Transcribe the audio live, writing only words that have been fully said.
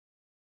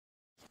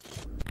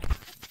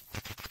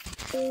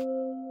Okay,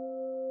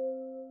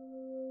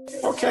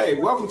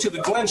 welcome to the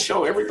Glenn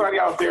Show. Everybody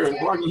out there in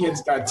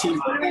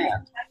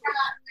bloggingheads.tv.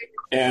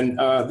 And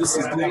this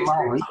is Glenn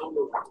Loury.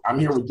 I'm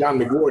here with John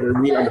McWhorter.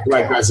 We are the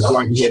Black guys at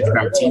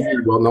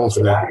bloggingheads.tv, well known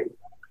for that.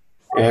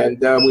 And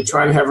we're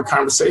trying to have a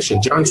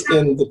conversation. John's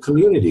in the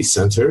community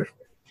center.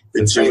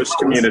 The Jewish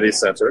Community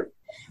Center.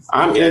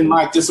 I'm in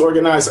my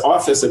disorganized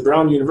office at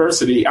Brown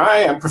University. I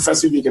am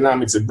professor of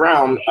economics at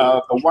Brown.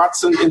 The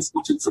Watson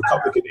Institute for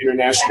Public and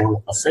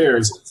International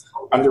Affairs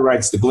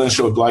underwrites the Glenn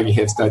Show at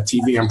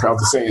bloggingheads.tv, I'm proud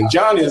to say. And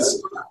John is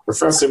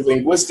professor of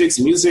linguistics,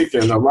 music,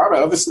 and a lot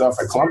of other stuff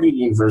at Columbia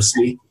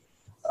University.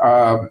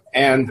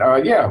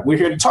 Yeah, we're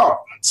here to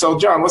talk. So,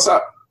 John, what's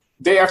up?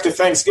 Day after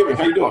Thanksgiving,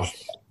 how you doing?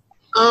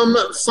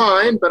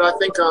 Fine, but I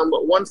think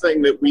one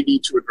thing that we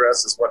need to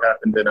address is what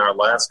happened in our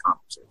last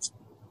conversation.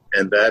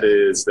 And that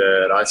is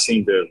that I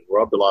seem to have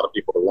rubbed a lot of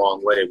people the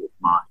wrong way with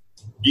my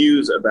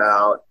views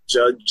about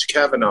Judge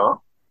Kavanaugh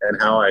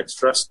and how I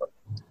expressed them.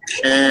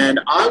 And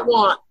I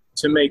want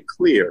to make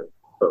clear,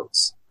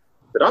 folks,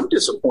 that I'm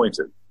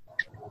disappointed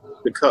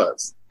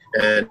because,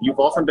 and you've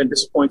often been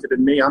disappointed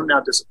in me, I'm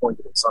now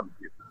disappointed in some of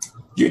you.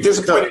 You're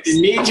disappointed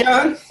in me,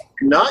 John?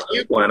 Not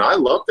you, Glenn. I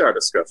loved our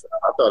discussion.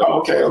 I thought it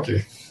was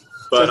okay.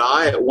 But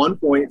I, at one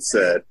point,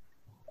 said,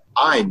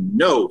 I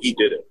know he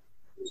did it.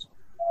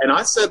 And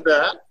I said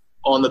that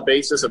on the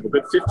basis of a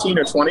good 15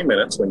 or 20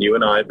 minutes when you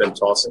and I have been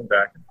tossing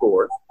back and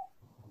forth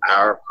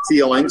our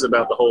feelings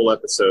about the whole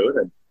episode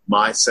and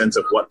my sense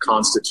of what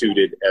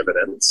constituted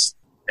evidence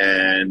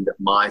and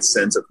my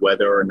sense of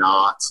whether or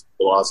not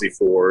Blasey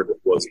Ford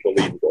was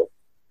believable.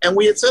 And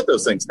we had said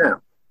those things.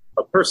 Now,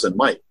 a person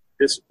might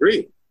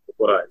disagree with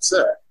what I had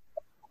said.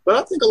 But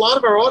I think a lot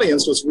of our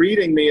audience was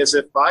reading me as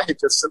if I had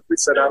just simply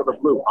said out of the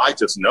blue, I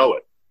just know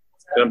it.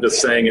 And I'm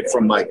just saying it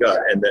from my gut.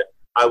 And that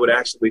I would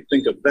actually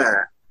think of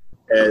that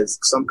as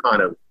some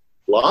kind of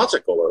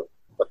logical or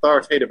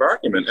authoritative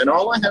argument. And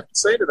all I have to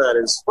say to that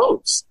is,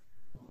 folks,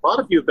 a lot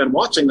of you have been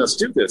watching us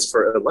do this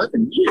for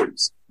 11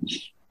 years.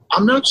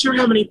 I'm not sure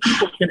how many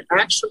people can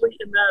actually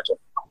imagine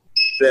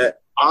that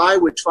I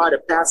would try to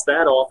pass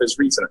that off as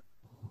reasoning.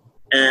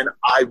 And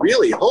I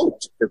really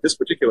hoped that this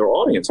particular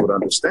audience would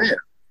understand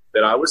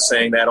that I was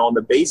saying that on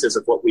the basis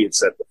of what we had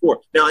said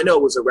before. Now, I know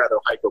it was a rather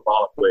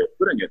hyperbolic way of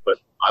putting it, but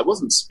I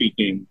wasn't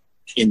speaking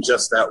in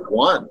just that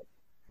one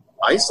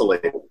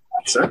isolated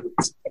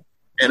sentence.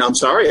 And I'm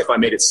sorry if I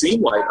made it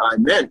seem like I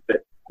meant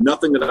that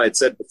nothing that I had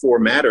said before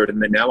mattered,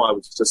 and then now I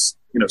was just,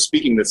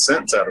 speaking this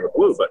sentence out of the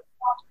blue. But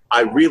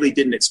I really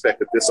didn't expect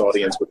that this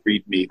audience would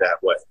read me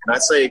that way. And I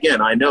say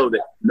again, I know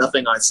that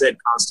nothing I said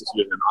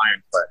constituted an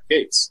ironclad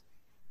case.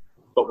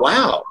 But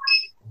wow,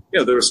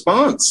 the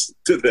response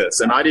to this,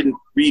 and I didn't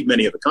read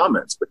many of the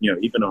comments, but,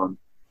 even on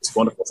this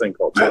wonderful thing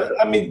called Twitter.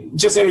 Let me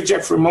just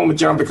interject for a moment,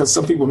 John, because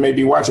some people may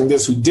be watching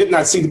this who did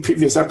not see the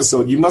previous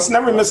episode. You must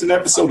never miss an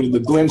episode of The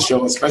Glenn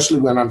Show,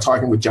 especially when I'm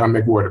talking with John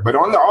McWhorter. But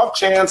on the off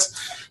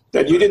chance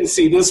that you didn't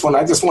see this one,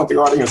 I just want the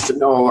audience to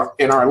know,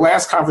 in our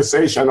last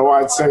conversation,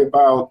 I'd say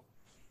about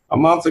a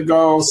month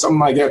ago, something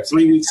like that,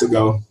 3 weeks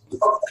ago,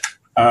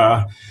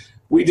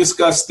 we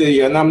discussed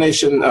the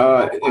nomination in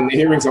the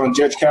hearings on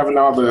Judge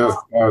Kavanaugh,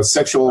 the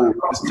sexual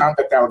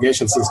misconduct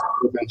allegations.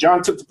 And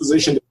John took the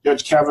position that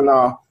Judge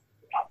Kavanaugh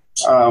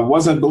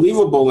wasn't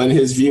believable in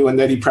his view and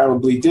that he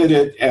probably did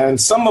it. And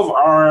some of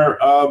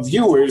our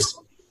viewers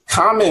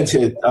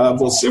commented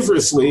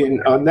vociferously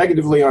and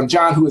negatively on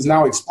John, who is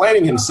now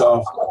explaining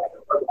himself.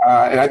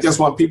 And I just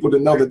want people to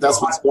know that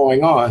that's what's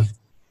going on.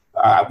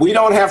 We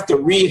don't have to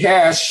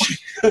rehash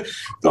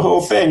the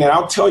whole thing. And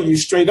I'll tell you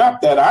straight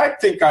up that I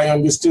think I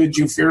understood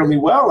you fairly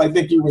well. I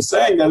think you were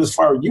saying that as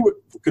far as you were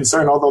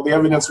concerned, although the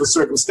evidence was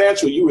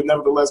circumstantial, you were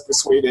nevertheless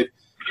persuaded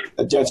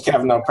that Judge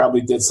Kavanaugh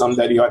probably did something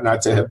that he ought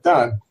not to have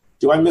done.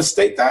 Do I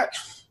misstate that?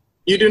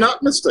 You do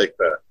not mistake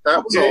that.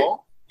 That was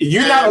all.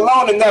 You're not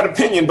alone in that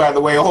opinion, by the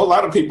way. A whole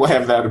lot of people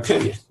have that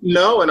opinion.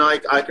 No, and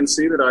I can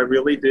see that I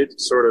really did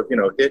sort of,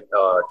 hit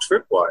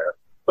tripwire.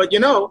 But,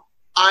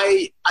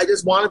 I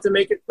just wanted to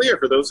make it clear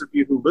for those of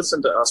you who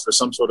listen to us for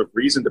some sort of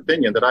reasoned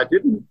opinion that I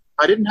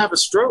didn't have a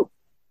stroke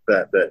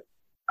that day.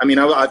 I mean,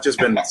 I've just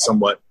been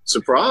somewhat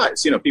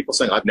surprised. People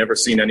saying I've never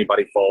seen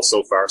anybody fall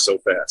so far so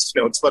fast.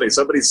 It's funny.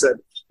 Somebody said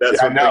that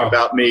something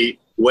about me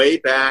way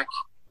back.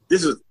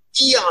 This is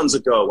eons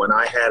ago when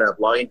I had a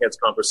Blogging Heads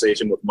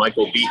conversation with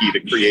Michael Behe, the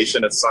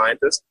creationist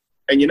scientist.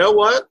 And you know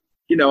what?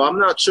 I'm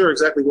not sure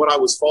exactly what I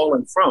was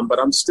falling from, but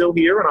I'm still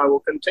here and I will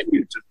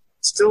continue to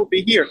still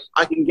be here.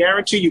 I can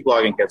guarantee you,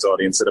 Blogging Heads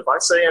audience, that if I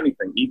say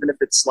anything, even if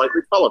it's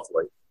slightly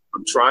colorfully,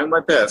 I'm trying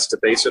my best to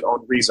base it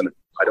on reasoning.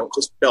 I don't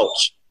just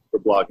belch for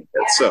Blogging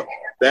Heads. So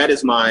that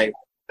is my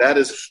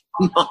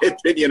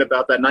opinion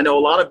about that. And I know a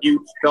lot of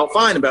you felt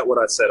fine about what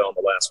I said on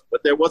the last one,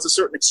 but there was a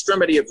certain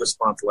extremity of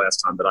response last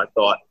time that I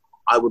thought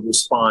I would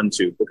respond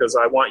to, because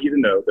I want you to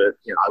know that,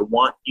 I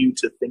want you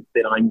to think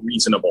that I'm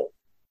reasonable.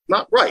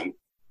 Not right,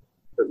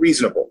 but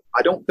reasonable.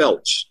 I don't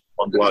belch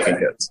on Blogging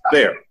Heads.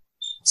 There.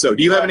 So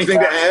do you have anything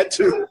to add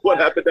to what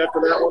happened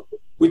after that one?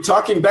 we're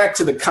talking back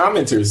to the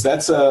commenters.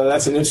 That's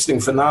an interesting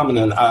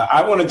phenomenon.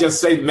 I want to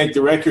just say, to make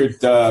the record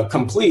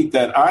complete,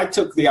 that I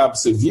took the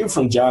opposite view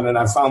from John, and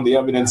I found the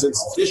evidence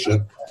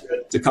insufficient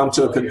to come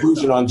to a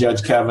conclusion on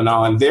Judge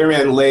Kavanaugh, and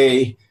therein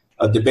lay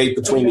a debate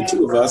between the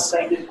two of us.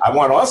 I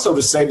want also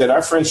to say that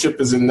our friendship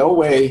is in no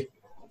way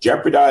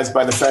jeopardized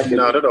by the fact that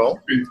not at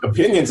all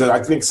opinions, and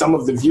I think some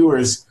of the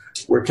viewers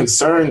were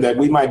concerned that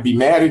we might be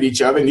mad at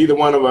each other. Neither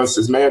one of us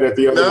is mad at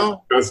the other.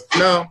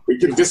 No. We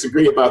can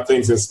disagree about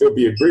things and still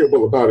be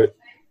agreeable about it.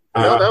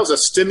 No, that was a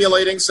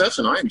stimulating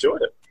session. I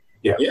enjoyed it.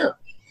 Yeah.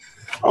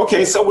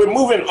 Okay, so we're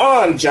moving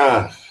on,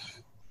 John.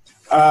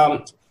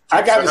 Go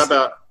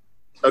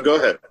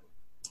ahead.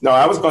 No,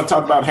 I was going to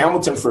talk about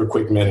Hamilton for a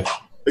quick minute.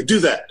 Do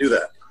that,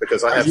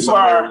 because I have you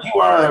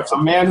are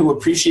a man who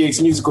appreciates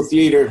musical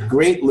theater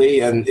greatly,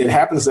 and it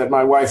happens that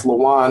my wife,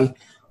 Lawan,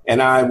 and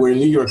I were in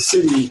New York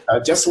City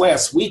just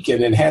last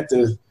weekend and had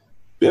the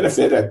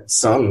benefit at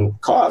some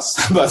cost,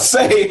 but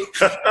say,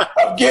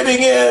 of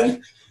getting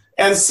in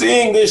and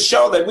seeing this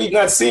show that we've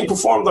not seen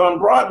performed on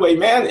Broadway,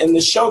 man. And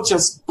the show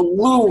just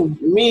blew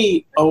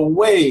me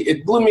away.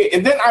 It blew me.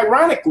 And then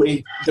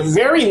ironically, the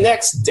very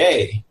next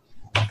day,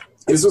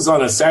 this was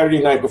on a Saturday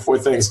night before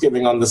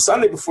Thanksgiving. On the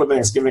Sunday before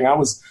Thanksgiving,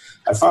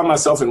 I found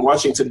myself in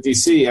Washington,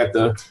 D.C. at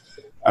the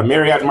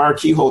Marriott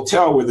Marquis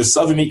Hotel where the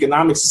Southern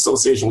Economics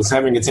Association was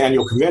having its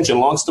annual convention.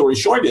 Long story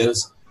short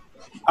is,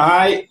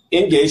 I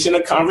engaged in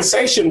a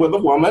conversation with a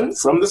woman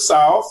from the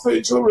South,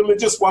 a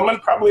religious woman,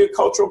 probably a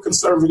cultural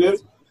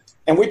conservative,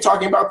 and we're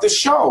talking about this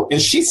show.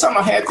 And she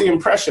somehow had the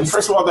impression,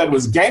 first of all, that it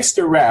was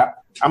gangster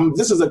rap.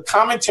 This is a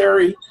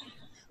commentary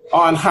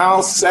on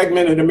how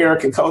segmented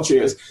American culture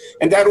is,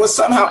 and that it was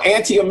somehow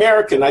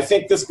anti-American. I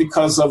think this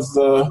because of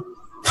the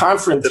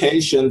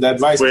confrontation that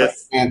Vice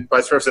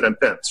President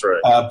Pence,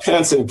 right?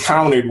 Pence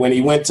encountered when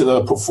he went to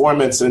the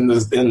performance, and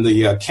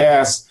the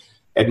cast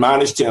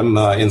admonished him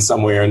in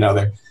some way or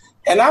another.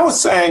 And I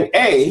was saying,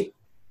 hey,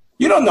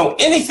 you don't know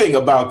anything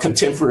about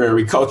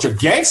contemporary culture.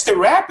 Gangster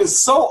rap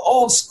is so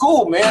old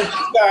school, man.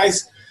 You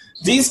guys,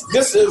 this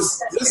is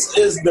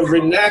the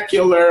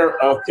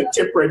vernacular of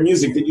contemporary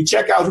music. Did you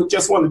check out who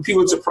just won the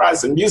Pulitzer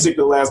Prize in music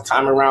the last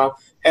time around?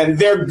 And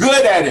they're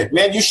good at it,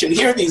 man. You should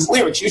hear these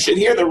lyrics. You should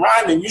hear the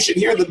rhyming. You should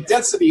hear the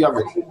density of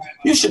it.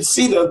 You should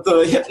see the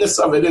hipness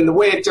of it and the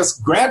way it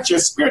just grabs your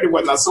spirit and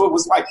whatnot. So it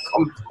was like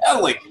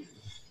compelling.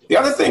 The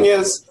other thing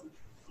is,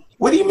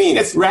 what do you mean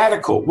it's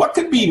radical? What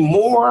could be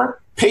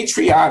more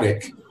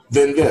patriotic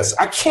than this?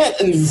 I can't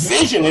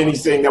envision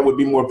anything that would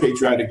be more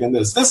patriotic than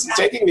this. This is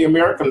taking the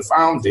American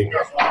founding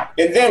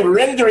and then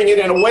rendering it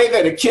in a way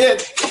that a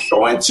kid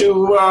going to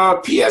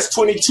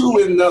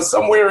PS22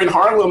 somewhere in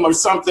Harlem or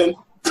something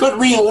could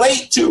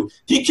relate to.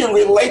 He can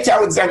relate to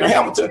Alexander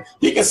Hamilton.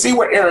 He can see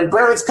where Aaron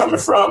Burr's coming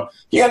from.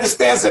 He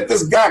understands that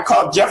this guy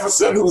called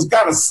Jefferson, who's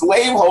got a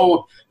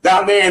slavehold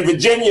down there in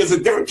Virginia, is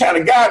a different kind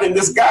of guy than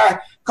this guy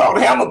called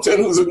Hamilton,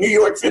 who's a New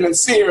York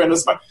financier. And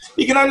it's like,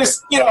 he can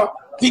understand,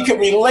 he can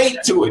relate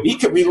to it. He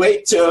can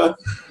relate to,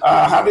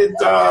 how did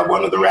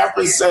one of the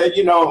rappers say,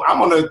 I'm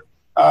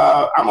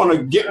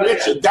gonna get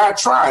rich or die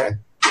trying.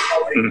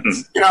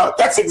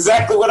 That's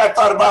exactly what I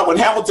thought about when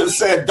Hamilton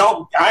said,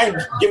 I ain't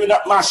giving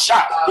up my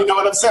shot. You know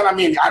what I'm saying? I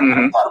mean,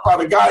 I thought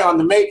about a guy on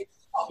the make.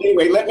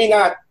 Anyway, let me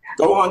not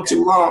go on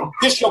too long.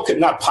 This show could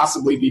not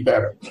possibly be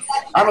better.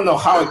 I don't know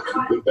how it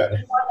could be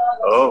better.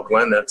 Oh,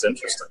 Glenn, that's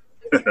interesting.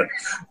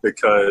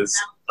 Because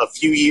a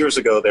few years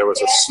ago, there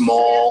was a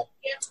small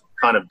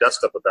kind of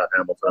dust-up about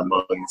Hamilton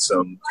among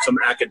some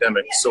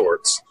academic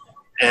sorts.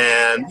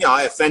 And,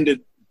 I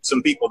offended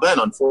some people then,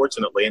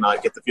 unfortunately, and I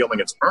get the feeling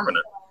it's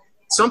permanent.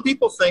 Some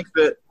people think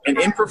that an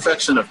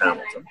imperfection of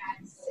Hamilton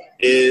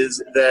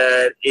is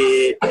that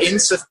it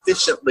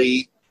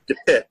insufficiently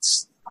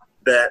depicts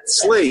that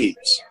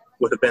slaves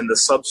would have been the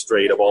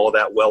substrate of all of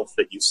that wealth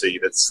that you see,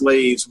 that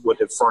slaves would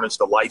have furnished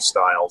the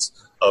lifestyles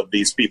of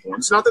these people. And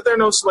it's not that there are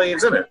no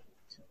slaves in it,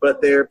 but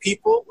there are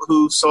people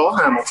who saw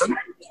Hamilton,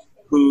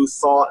 who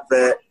thought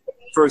that,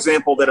 for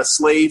example, that a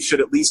slave should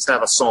at least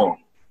have a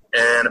song.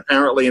 And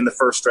apparently in the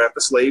first draft,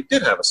 the slave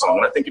did have a song.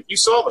 And I think if you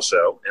saw the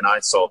show, and I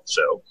saw the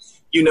show,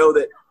 you know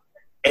that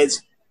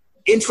as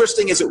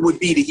interesting as it would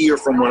be to hear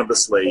from one of the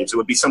slaves, it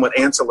would be somewhat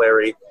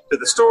ancillary to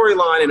the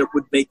storyline, and it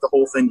would make the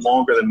whole thing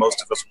longer than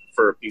most of us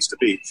prefer a piece to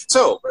be.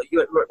 So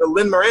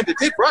Lin-Miranda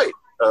did write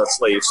a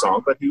slave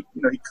song, but he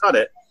cut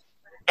it.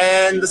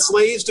 And the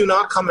slaves do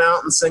not come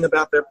out and sing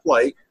about their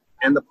plight,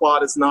 and the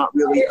plot is not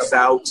really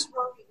about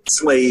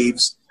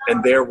slaves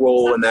and their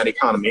role in that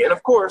economy. And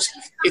of course,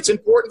 it's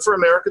important for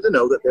America to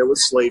know that there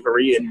was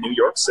slavery in New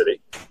York City,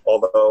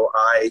 although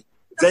I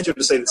venture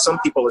to say that some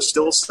people are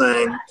still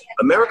saying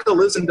America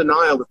lives in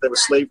denial that there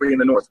was slavery in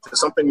the North. It's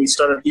something we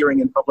started hearing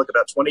in public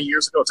about 20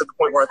 years ago. It's at the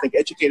point where I think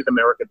educated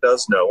America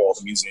does know all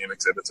the museum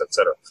exhibits, et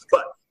cetera.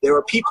 But there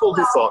are people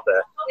who thought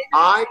that.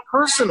 I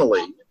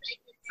personally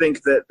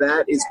think that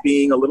that is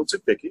being a little too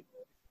picky.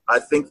 I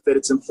think that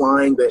it's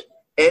implying that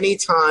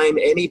anytime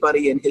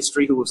anybody in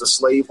history who was a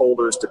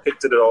slaveholder is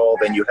depicted at all,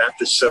 then you have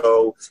to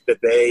show that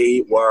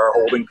they were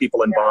holding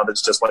people in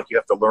bondage, just like you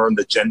have to learn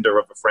the gender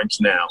of the French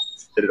noun.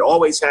 That it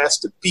always has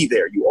to be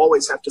there. You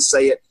always have to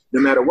say it, no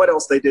matter what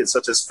else they did,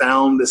 such as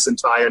found this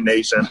entire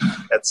nation,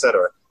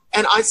 etc.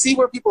 And I see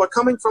where people are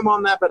coming from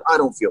on that, but I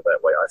don't feel that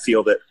way. I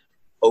feel that,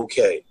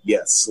 okay,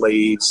 yes,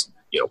 slaves,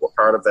 were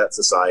part of that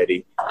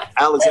society.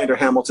 Alexander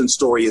Hamilton's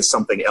story is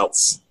something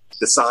else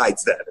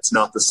besides that. It's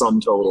not the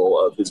sum total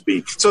of his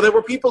being. So there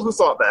were people who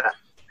thought that,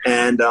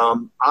 and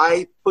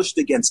I pushed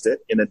against it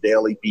in a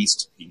Daily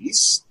Beast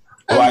piece.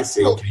 Oh, I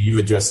see. Okay, you've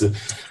addressed it.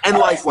 And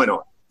life went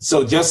on.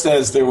 So just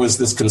as there was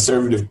this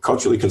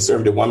culturally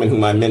conservative woman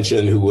whom I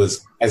mentioned, who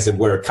was, as it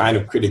were, kind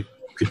of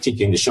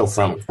critiquing the show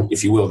from,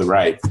 if you will, the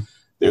right,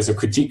 there's a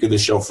critique of the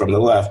show from the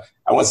left.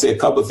 I want to say a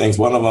couple of things.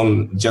 One of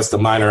them, just a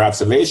minor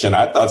observation.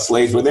 I thought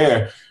slaves were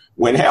there.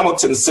 When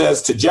Hamilton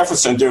says to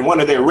Jefferson during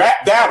one of their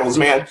rap battles,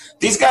 man,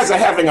 these guys are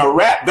having a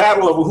rap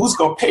battle over who's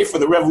going to pay for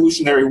the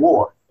Revolutionary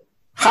War.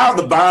 How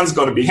the bond's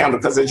going to be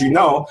handled. Because as you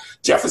know,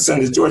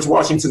 Jefferson is George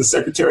Washington's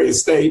Secretary of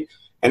State,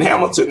 and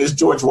Hamilton is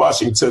George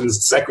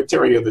Washington's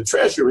Secretary of the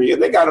Treasury.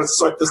 And they got to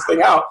sort this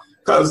thing out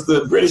because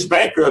the British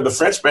banker, the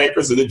French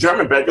bankers, and the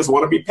German bankers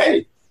want to be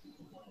paid.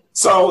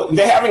 So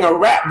they're having a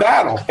rap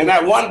battle. And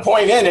at one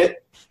point in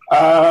it,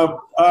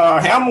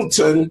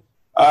 Hamilton,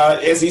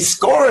 as he's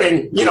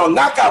scoring,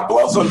 knockout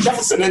blows on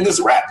Jefferson in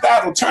this rap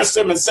battle, turns to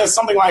him and says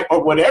something like,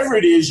 or whatever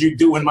it is you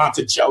do in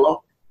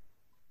Monticello.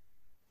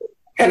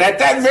 And at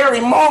that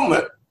very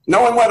moment,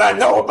 knowing what I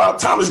know about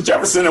Thomas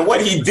Jefferson and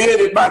what he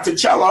did at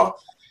Monticello,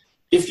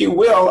 if you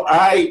will,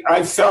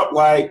 I felt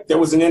like there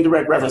was an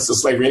indirect reference to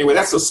slavery. Anyway,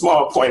 that's a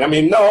small point. I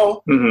mean,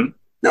 no,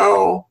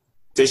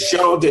 the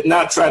show did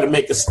not try to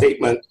make a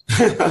statement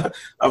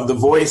of the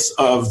voice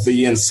of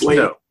the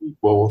enslaved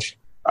people.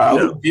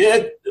 Who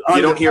did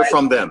you don't hear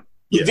from them.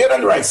 He did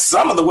underwrite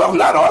some of the wealth,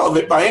 not all of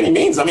it by any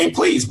means. I mean,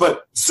 please,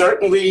 but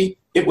certainly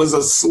it was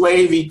a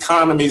slave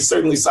economy.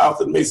 Certainly south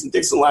of the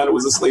Mason-Dixon line, it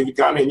was a slave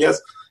economy. And yes,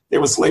 there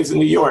were slaves in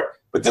New York.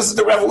 But this is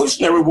the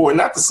Revolutionary War,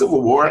 not the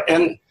Civil War.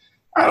 And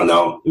I don't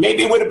know,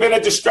 maybe it would have been a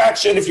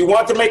distraction if you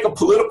want to make a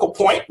political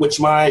point, which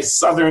my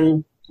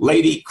Southern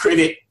lady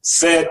critic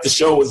said the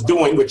show was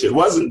doing, which it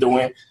wasn't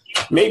doing.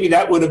 Maybe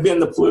that would have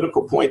been the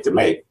political point to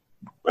make.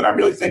 But I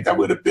really think that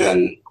would have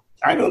been,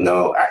 I don't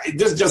know.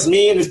 This is just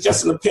me, and it's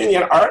just an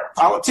opinion. Art,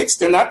 politics,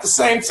 they're not the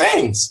same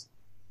things.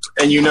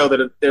 And you know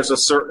that there's a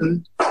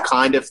certain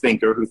kind of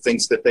thinker who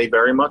thinks that they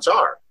very much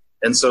are.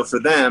 And so for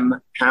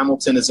them,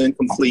 Hamilton is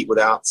incomplete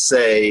without,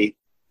 say,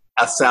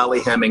 a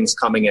Sally Hemings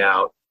coming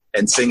out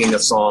and singing a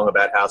song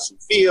about how she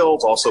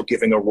feels, also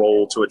giving a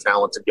role to a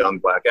talented young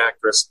black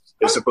actress.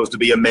 There's supposed to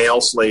be a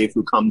male slave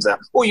who comes out.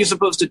 Or you're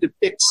supposed to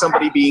depict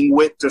somebody being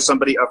whipped or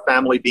a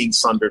family being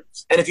sundered.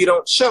 And if you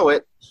don't show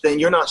it, then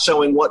you're not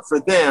showing what for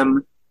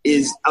them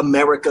is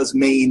America's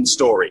main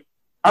story.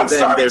 I'm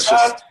sorry,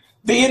 John.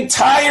 The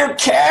entire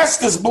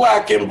cast is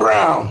black and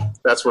brown.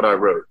 That's what I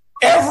wrote.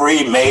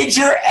 Every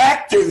major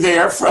actor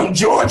there, from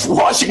George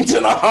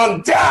Washington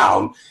on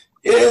down,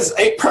 is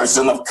a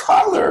person of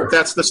color.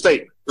 That's the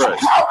statement. Right.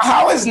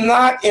 How is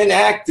not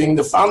enacting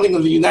the founding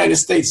of the United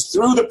States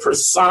through the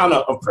persona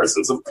of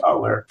persons of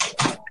color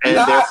and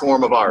their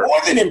form of art,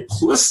 more than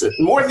implicit,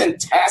 more than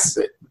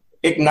tacit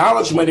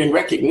acknowledgement and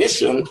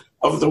recognition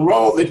of the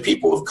role that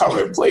people of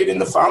color have played in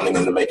the founding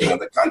and the making of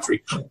the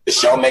country? The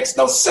show makes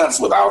no sense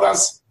without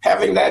us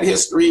having that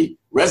history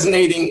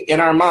resonating in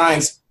our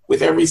minds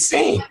with every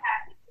scene.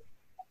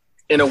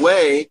 In a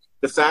way,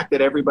 the fact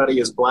that everybody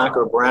is black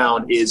or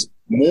brown is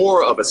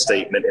more of a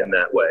statement in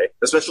that way,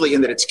 especially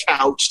in that it's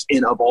couched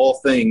in, of all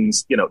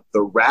things,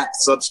 the rap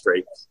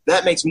substrate.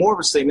 That makes more of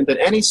a statement than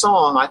any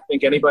song I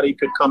think anybody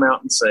could come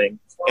out and sing.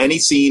 Any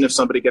scene of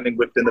somebody getting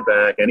whipped in the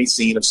back, any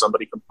scene of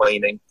somebody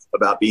complaining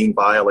about being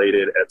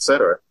violated,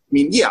 etc. I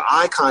mean, yeah,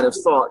 I kind of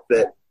thought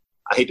that,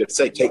 I hate to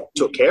say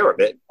took care of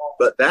it,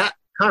 but that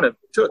kind of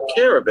took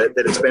care of it,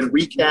 that it's been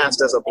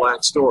recast as a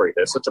black story.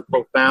 There's such a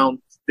profound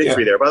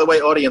victory there. By the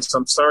way, audience,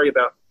 I'm sorry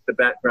about the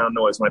background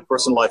noise. My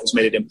personal life has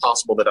made it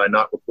impossible that I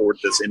not record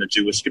this in a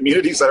Jewish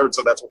community, so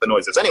that's what the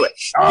noise is. Anyway,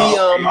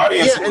 let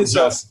me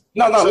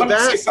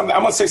say something. I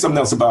want to say something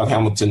else about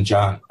Hamilton,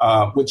 John,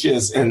 which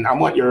is, and I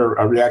want your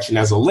reaction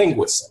as a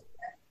linguist.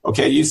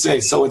 Okay, you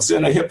say, so it's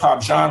in a hip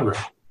hop genre,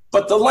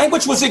 but the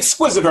language was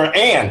exquisite,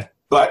 and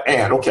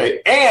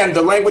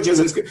the language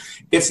is,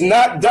 it's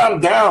not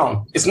dumbed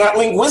down. It's not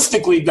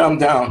linguistically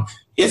dumbed down.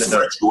 It's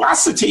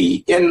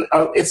virtuosity in,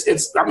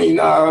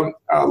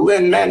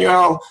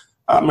 Lin-Manuel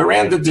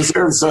Miranda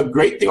deserves a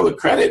great deal of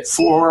credit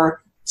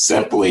for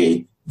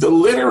simply the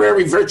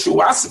literary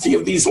virtuosity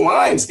of these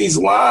lines. These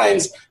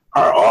lines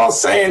are all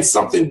saying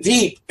something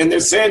deep, and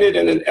they're saying it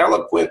in an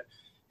eloquent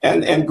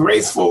and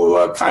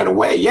graceful kind of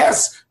way.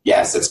 Yes,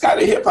 it's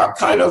got a hip hop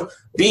kind of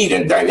beat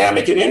and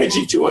dynamic and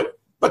energy to it,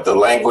 but the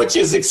language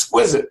is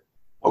exquisite.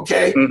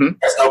 Okay,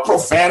 There's no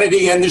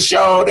profanity in the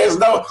show. There's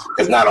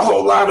not a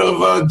whole lot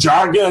of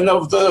jargon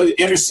of the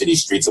inner city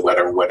streets or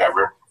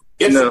whatever.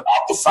 It's about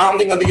the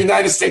founding of the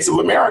United States of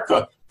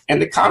America,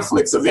 and the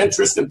conflicts of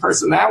interest and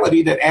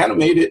personality that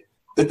animated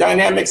the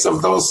dynamics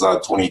of those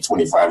 20,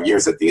 25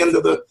 years at the end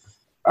of the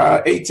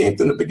 18th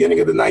and the beginning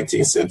of the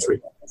 19th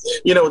century.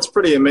 You know, what's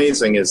pretty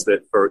amazing is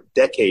that for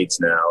decades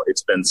now,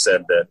 it's been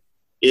said that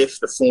if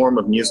the form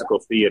of musical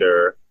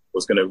theater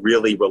was going to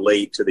really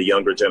relate to the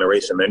younger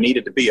generation, there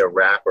needed to be a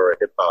rap or a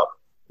hip hop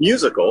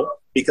musical,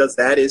 because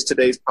that is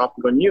today's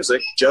popular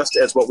music, just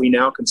as what we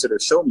now consider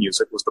show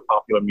music was the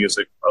popular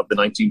music of the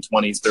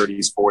 1920s,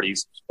 30s,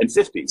 40s, and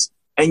 50s.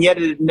 And yet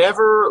it had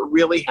never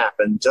really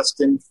happened,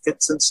 just in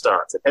fits and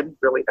starts. It hadn't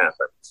really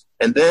happened.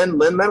 And then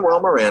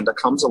Lin-Manuel Miranda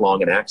comes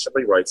along and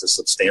actually writes a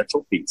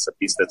substantial piece, a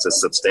piece that's as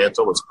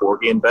substantial as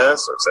Porgy and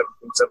Bess or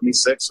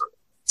 1776 or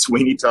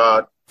Sweeney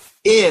Todd,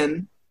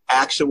 in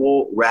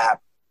actual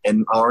rap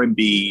and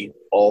R&B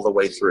all the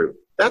way through.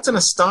 That's an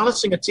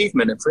astonishing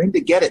achievement, and for him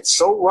to get it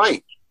so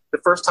right the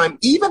first time,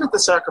 even at the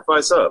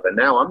sacrifice of, and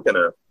now I'm going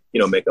to,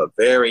 make a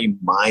very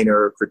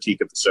minor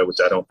critique of the show, which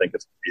I don't think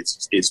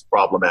is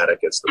problematic,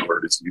 as the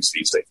word is used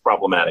these days.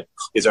 Problematic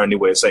is our new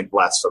way of saying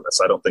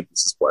blasphemous. I don't think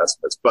this is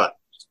blasphemous, but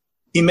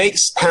he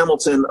makes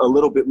Hamilton a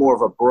little bit more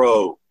of a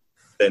bro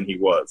than he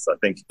was. I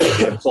think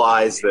it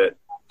implies that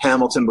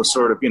Hamilton was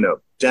sort of,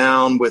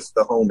 down with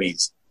the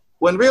homies.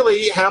 When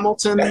really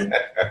Hamilton,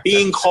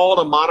 being called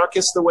a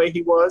monarchist the way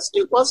he was,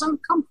 it wasn't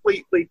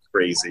completely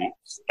crazy.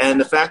 And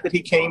the fact that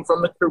he came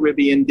from the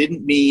Caribbean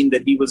didn't mean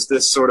that he was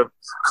this sort of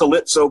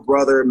calypso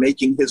brother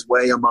making his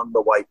way among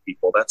the white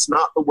people. That's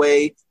not the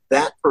way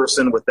that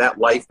person with that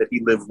life that he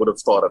lived would have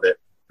thought of it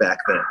back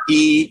then.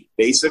 He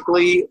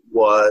basically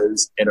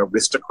was an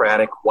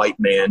aristocratic white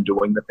man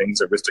doing the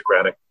things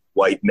aristocratic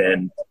white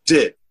men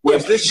did.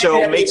 Whereas this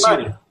show makes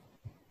you...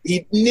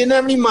 He didn't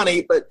have any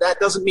money, but that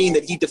doesn't mean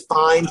that he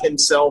defined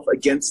himself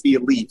against the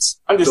elites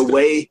the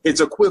way his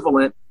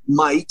equivalent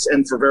might,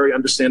 and for very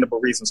understandable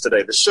reasons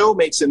today. The show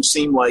makes him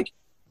seem like,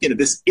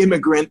 this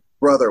immigrant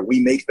brother. We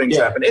make things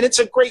happen. And it's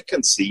a great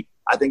conceit.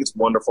 I think it's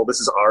wonderful. This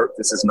is art.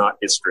 This is not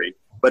history.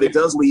 But it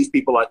does leave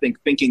people, I think,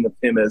 thinking of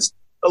him as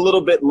a little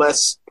bit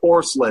less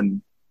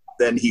porcelain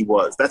than he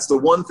was. That's the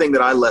one thing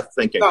that I left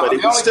thinking. But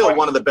it was still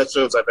one of the best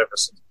shows I've ever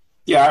seen.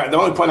 Yeah, the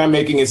only point I'm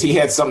making is he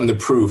had something to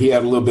prove. He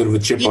had a little bit of a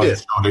chip on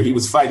his shoulder. He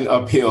was fighting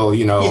uphill,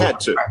 he had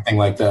to. Thing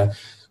like that.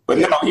 But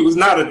no, he was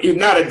not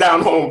a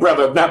down home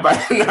brother, not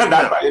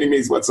by any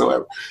means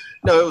whatsoever.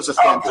 No, it was a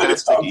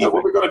fantastic.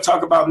 What we're going to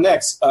talk about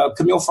next,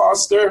 Camille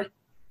Foster.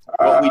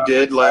 What we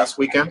did last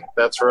weekend.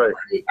 That's right.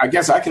 I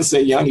guess I can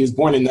say young. He was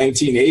born in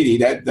 1980.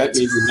 That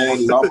means the man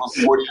is almost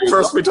 40 years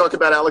First old. we talk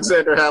about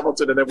Alexander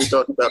Hamilton, and then we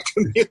talk about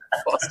Camille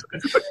Foster.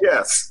 But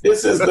yes.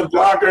 This is the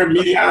blogger,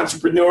 media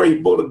entrepreneur.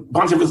 He pulled a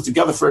bunch of us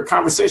together for a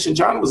conversation.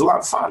 John, it was a lot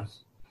of fun.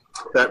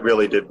 That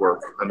really did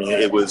work. I mean,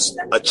 it was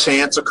a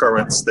chance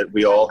occurrence that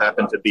we all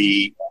happened to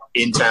be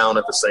in town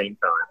at the same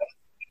time.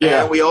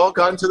 Yeah. And we all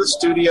got into the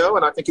studio,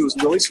 and I think it was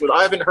really sweet.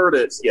 I haven't heard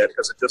it yet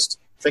because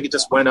I think it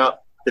just went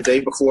up the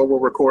day before we're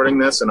recording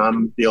this, and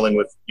I'm dealing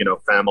with,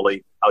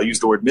 family. I'll use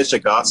the word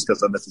Michigas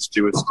because I'm at this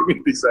Jewish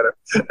community center.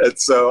 And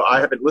so I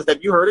haven't.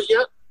 Have you heard it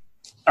yet?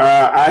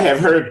 I have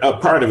heard a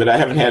part of it. I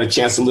haven't had a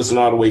chance to listen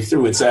all the way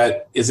through. Is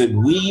it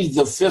Weave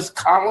the Fifth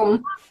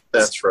Column?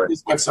 That's right.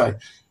 This website.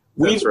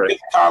 Weave the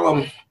Fifth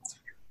Column.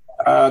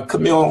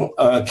 Camille,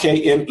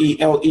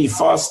 Kmele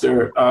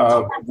Foster,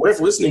 worth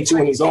listening to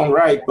in his own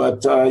right.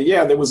 But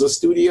there was a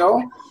studio,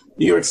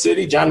 New York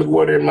City, John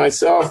McWhorter and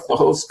myself, the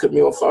host,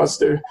 Camille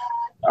Foster,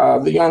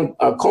 the young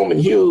Coleman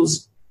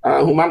Hughes,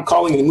 whom I'm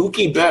calling the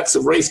Mookie Betts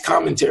of race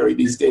commentary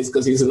these days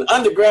because he's an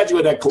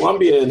undergraduate at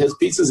Columbia and his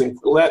pieces in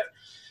Quillette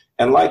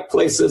and like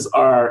places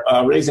are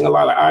raising a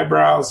lot of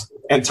eyebrows.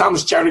 And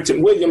Thomas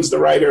Chatterton Williams, the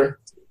writer,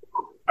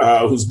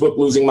 whose book,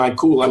 Losing My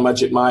Cool, I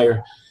much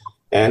admire,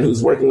 and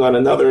who's working on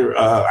another,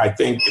 I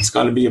think it's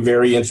going to be a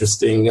very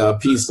interesting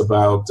piece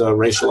about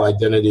racial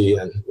identity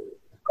and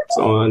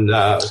so on.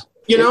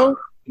 It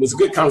was a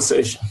good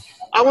conversation.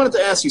 I wanted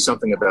to ask you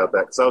something about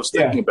that because I was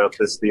thinking about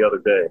this the other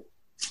day.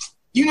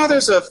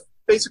 There's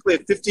basically a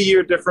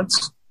 50-year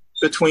difference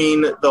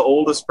between the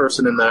oldest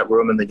person in that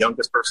room and the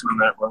youngest person in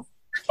that room.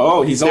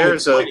 Oh, he's only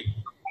 20.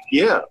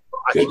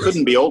 He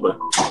couldn't be older.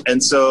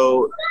 And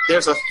so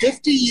there's a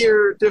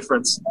 50-year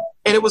difference.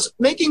 And it was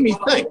making me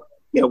think,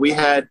 we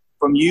had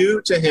from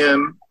you to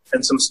him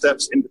and some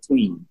steps in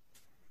between.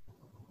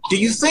 Do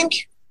you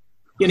think,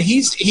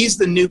 he's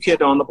the new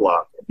kid on the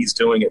block. And he's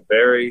doing it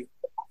very,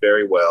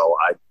 very well.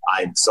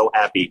 I'm so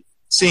happy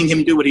seeing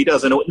him do what he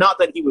does. And not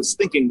that he was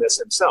thinking this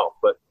himself,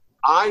 but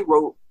I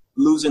wrote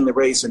Losing the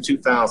Race in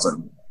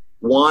 2000,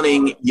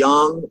 wanting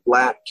young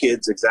black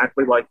kids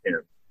exactly like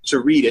him to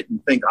read it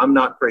and think, I'm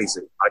not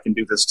crazy. I can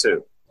do this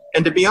too.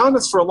 And to be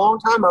honest, for a long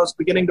time, I was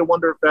beginning to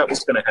wonder if that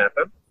was going to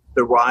happen.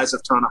 The rise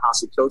of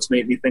Ta-Nehisi Coates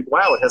made me think,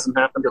 wow, it hasn't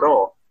happened at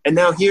all. And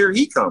now here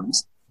he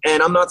comes.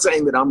 And I'm not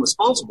saying that I'm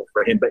responsible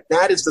for him, but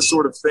that is the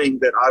sort of thing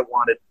that I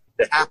wanted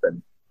to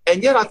happen.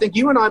 And yet I think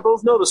you and I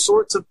both know the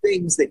sorts of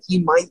things that he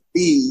might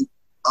be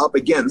up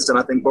against. And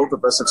I think both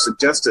of us have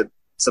suggested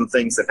some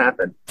things that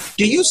happen.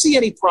 Do you see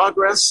any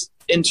progress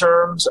in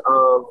terms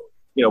of,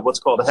 what's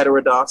called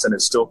heterodox and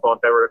is still called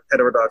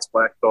heterodox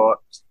black thought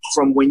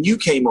from when you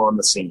came on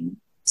the scene,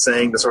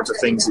 saying the sorts of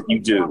things that you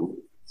do,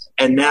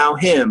 and now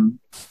him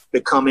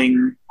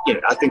becoming,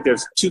 I think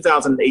there's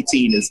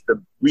 2018 is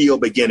the real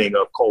beginning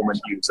of Coleman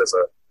Hughes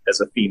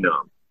as a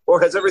phenom. Or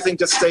has everything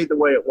just stayed the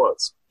way it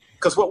was?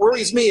 Because what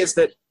worries me is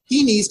that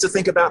he needs to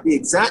think about the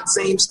exact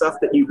same stuff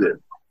that you did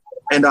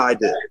and I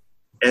did,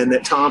 and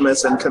that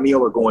Thomas and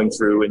Camille are going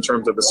through in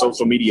terms of the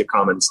social media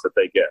comments that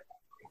they get.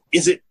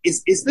 Is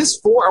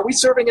this are we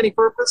serving any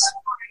purpose?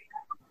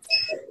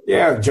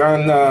 Yeah,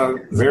 John,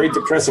 very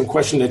depressing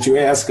question that you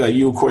ask.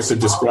 You, of course, are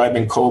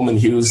describing Coleman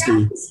Hughes,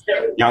 the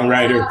young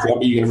writer,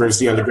 Columbia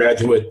University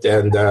undergraduate,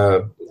 and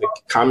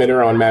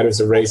commenter on matters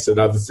of race and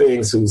other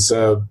things, who's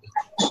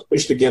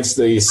pushed against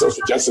the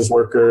social justice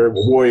worker,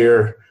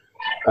 warrior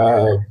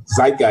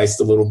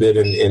zeitgeist a little bit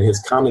in his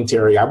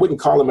commentary. I wouldn't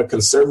call him a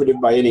conservative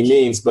by any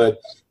means, but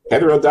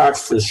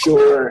heterodox for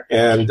sure,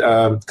 and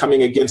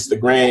coming against the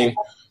grain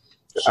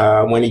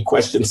when he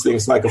questions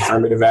things like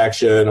affirmative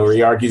action, or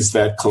he argues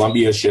that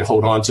Columbia should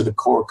hold on to the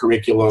core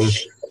curriculum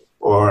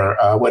or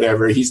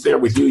whatever. He's there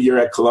with you. You're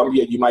at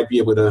Columbia. You might be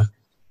able to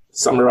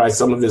summarize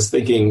some of his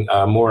thinking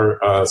more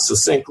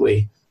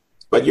succinctly.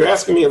 But you're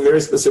asking me a very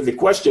specific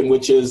question,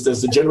 which is,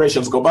 as the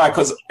generations go by,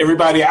 because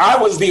I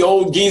was the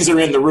old geezer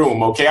in the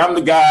room, okay? I'm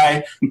the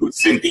guy who's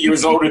 50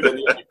 years older than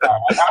the other guy.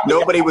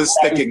 Nobody was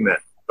thinking that.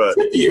 But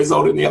 50 years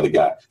older than the other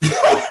guy.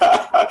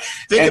 I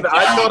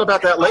thought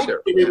about that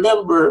later. I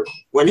remember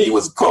when he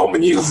was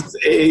Coleman Hughes'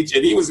 age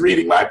and he was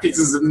reading my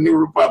pieces in the New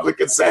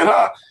Republic and saying,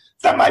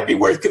 that might be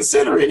worth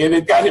considering. And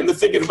it got him to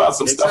thinking about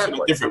some stuff in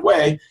a different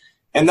way.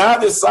 And now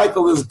this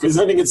cycle is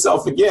presenting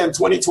itself again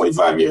 20,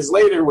 25 years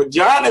later with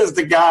John as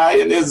the guy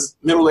and his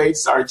middle-aged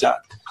sergeant.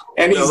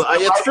 And he's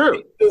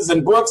writing pieces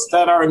and books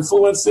that are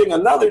influencing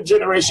another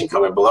generation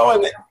coming below.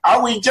 And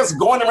are we just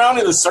going around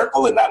in a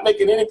circle and not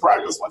making any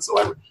progress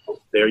whatsoever?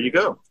 There you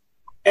go.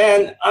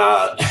 And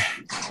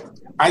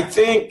I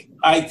think,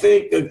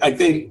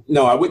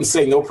 no, I wouldn't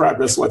say no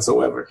progress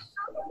whatsoever.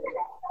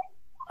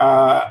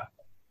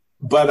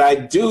 But I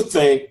do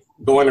think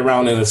going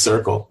around in a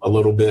circle a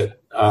little bit.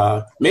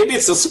 Maybe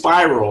it's a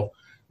spiral.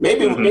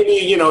 Maybe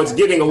it's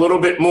getting a little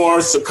bit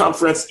more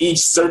circumference each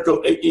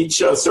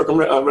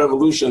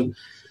circumrevolution.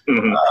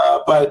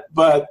 But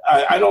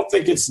I don't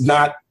think it's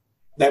not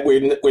that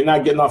we're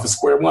not getting off of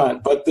square one.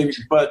 But you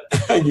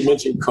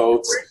mentioned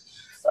Coates,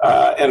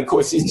 and of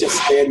course he's just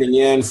standing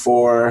in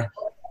for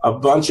a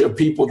bunch of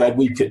people that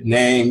we could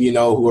name,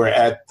 who are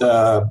at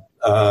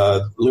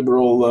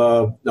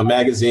liberal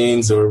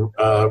magazines or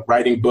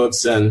writing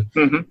books and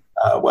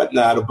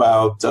whatnot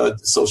about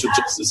social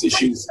justice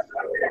issues.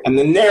 And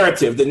the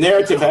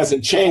narrative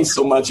hasn't changed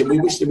so much, and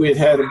we wish that we had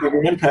had a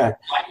bigger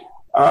impact.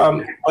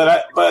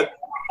 But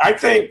I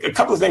think a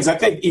couple of things. I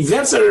think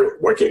events are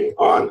working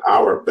on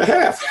our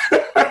behalf,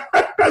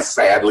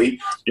 sadly.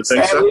 You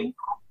think so?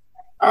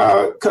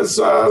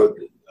 Because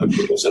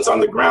conditions on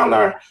the ground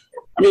are,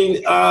 you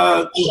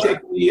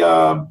take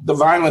the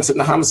violence and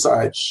the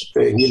homicide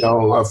thing,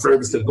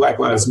 Ferguson, Black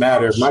Lives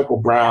Matter, Michael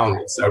Brown,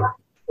 etc.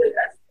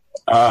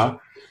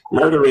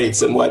 Murder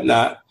rates and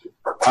whatnot.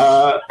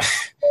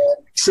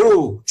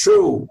 True.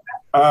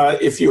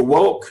 If you're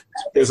woke,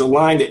 there's a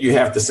line that you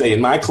have to say.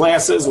 In my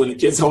classes, when the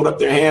kids hold up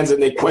their hands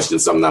and they question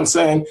something I'm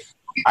saying,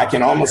 I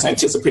can almost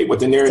anticipate what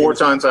the narrative 4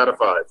 times out of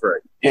 5,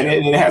 right? And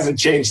it hasn't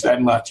changed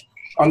that much.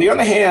 On the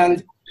other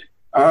hand,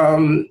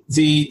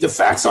 the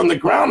facts on the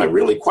ground are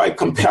really quite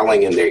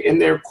compelling,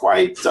 and they're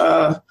quite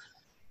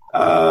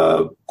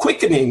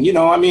quickening.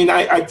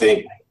 I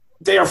think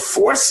they are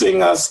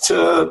forcing us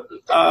to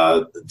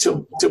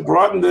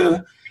broaden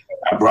the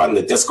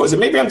discourse. And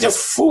maybe I'm just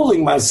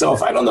fooling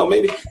myself. I don't know.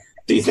 Maybe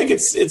do you think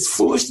it's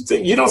foolish to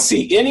think you don't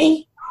see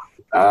any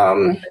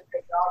kind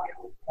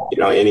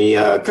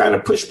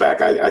of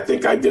pushback? I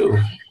think I do.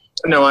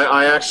 No,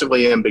 I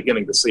actually am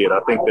beginning to see it. I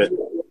think that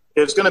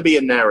there's going to be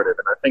a narrative,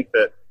 and I think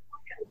that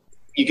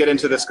you get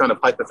into this kind of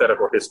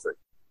hypothetical history.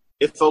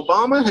 If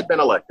Obama had been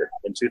elected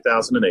in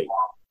 2008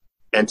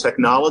 and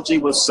technology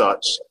was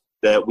such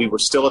that we were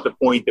still at the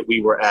point that we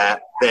were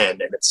at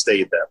then, and it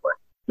stayed that way.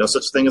 No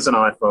such thing as an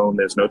iPhone.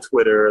 There's no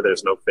Twitter.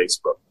 There's no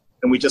Facebook.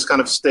 And we just kind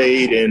of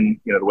stayed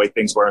in, the way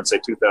things were in, say,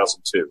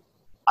 2002.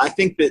 I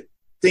think that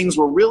things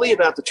were really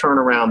about to turn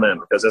around then,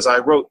 because as I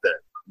wrote then,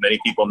 many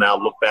people now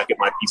look back at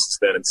my pieces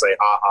then and say,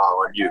 ha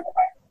on you.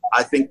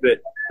 I think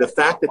that the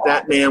fact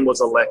that man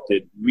was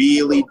elected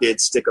really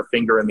did stick a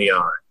finger in the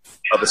eye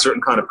of a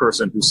certain kind of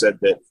person who said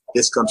that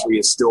this country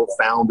is still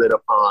founded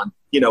upon,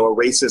 a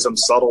racism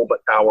subtle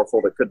but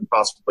powerful that couldn't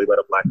possibly let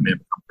a black man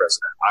become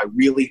president. I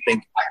really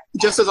think,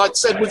 just as I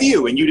said with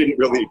you, and you didn't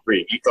really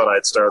agree, you thought I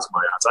had stars in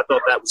my eyes. I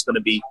thought that was going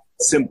to be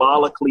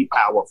symbolically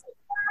powerful.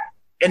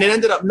 And it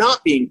ended up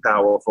not being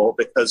powerful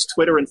because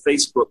Twitter and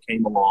Facebook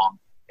came along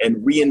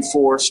and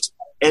reinforced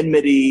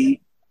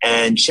enmity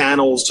and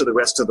channels to the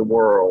rest of the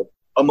world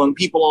among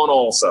people on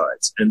all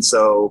sides. And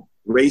so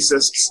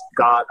racists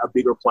got a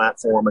bigger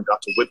platform and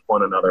got to whip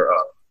one another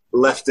up.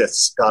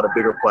 Leftists got a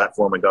bigger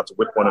platform and got to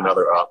whip one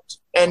another up.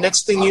 And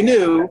next thing you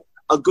knew,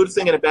 a good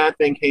thing and a bad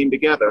thing came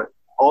together.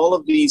 All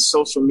of these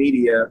social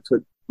media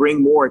could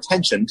bring more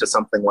attention to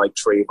something like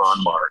Trayvon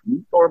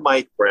Martin or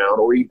Mike Brown,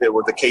 or even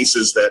with the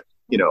cases that,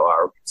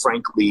 are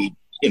frankly,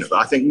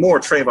 I think more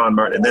Trayvon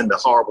Martin, and then the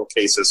horrible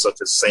cases such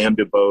as Sam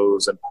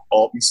DuBose and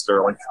Alton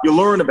Sterling. You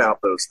learn about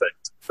those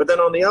things. But then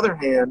on the other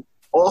hand,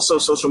 also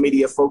social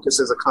media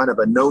focuses a kind of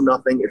a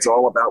know-nothing, it's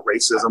all about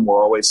racism,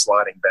 we're always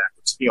sliding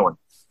backwards feeling.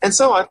 And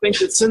so I think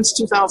that since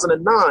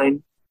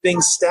 2009,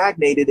 things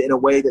stagnated in a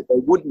way that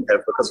they wouldn't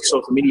have because of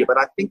social media. But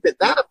I think that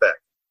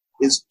effect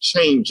is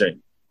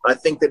changing. I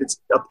think that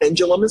a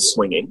pendulum is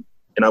swinging.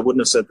 And I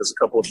wouldn't have said this a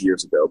couple of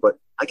years ago, but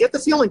I get the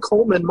feeling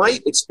Coleman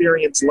might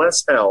experience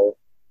less hell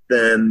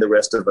than the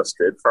rest of us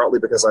did, partly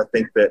because I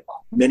think that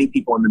many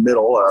people in the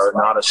middle are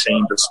not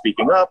ashamed of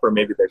speaking up, or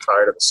maybe they're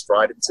tired of the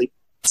stridency.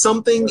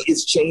 Something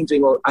is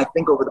changing, I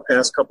think, over the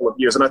past couple of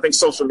years. And I think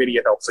social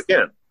media helps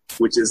again,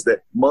 which is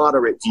that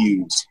moderate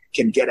views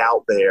can get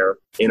out there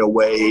in a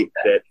way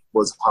that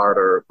was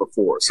harder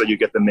before. So you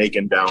get the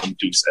Megan Down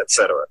piece, et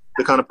cetera.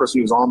 The kind of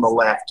person who's on the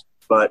left,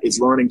 but is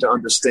learning to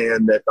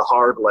understand that the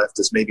hard left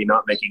is maybe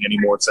not making any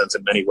more sense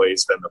in many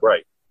ways than the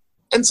right.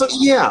 And so,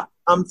 yeah,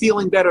 I'm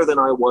feeling better than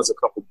I was a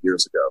couple of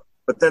years ago.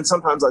 But then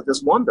sometimes I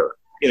just wonder,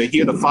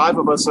 here the five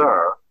of us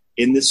are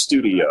in this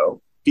studio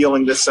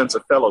feeling this sense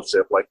of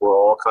fellowship, like we're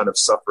all kind of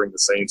suffering the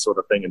same sort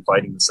of thing and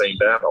fighting the same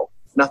battle.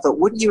 And I thought,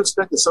 wouldn't you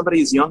expect that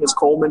somebody as young as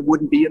Coleman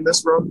wouldn't be in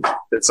this room?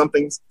 That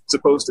something's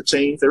supposed to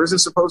change? There isn't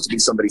supposed to be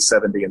somebody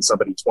 70 and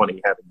somebody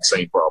 20 having the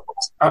same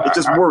problems. It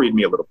just worried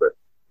me a little bit.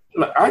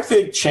 I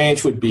think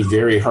change would be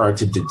very hard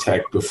to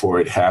detect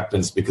before it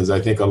happens, because I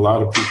think a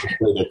lot of people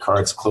play their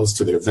cards close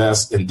to their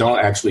vest and don't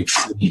actually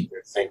see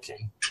their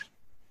thinking.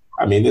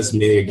 I mean, this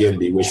may again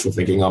be wishful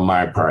thinking on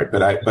my part,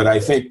 but I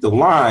think the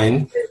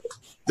line,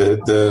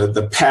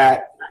 the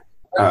pat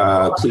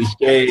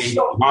cliche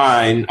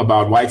line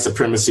about white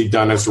supremacy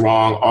done us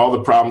wrong, all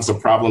the problems are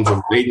problems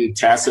of latent,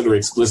 tacit, or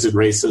explicit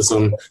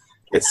racism,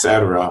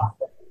 etc.,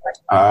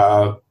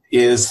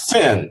 is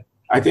thin.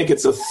 I think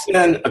it's a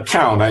thin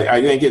account.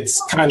 I think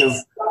it's kind of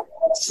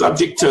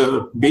subject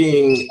to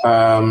being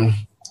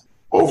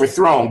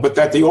overthrown, but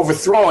that the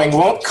overthrowing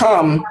won't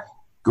come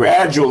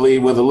gradually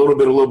with a little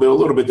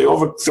bit. The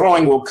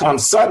overthrowing will come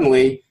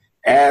suddenly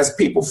as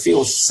people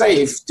feel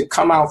safe to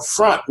come out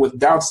front with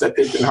doubts that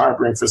they've been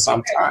harboring for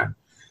some time.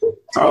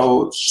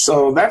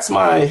 So that's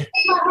my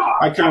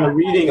kind of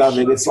reading of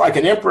it. It's like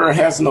an emperor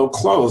has no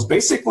clothes.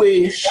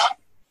 Basically,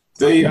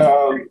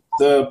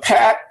 the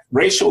pat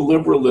racial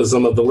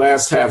liberalism of the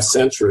last half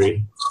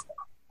century,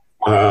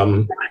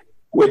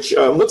 which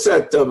looks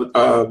at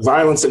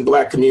violence in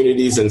Black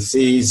communities and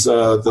sees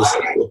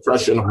the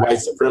oppression of white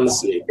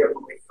supremacy,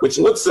 which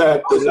looks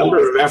at the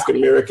number of African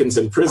Americans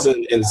in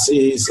prison and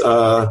sees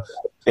a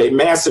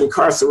mass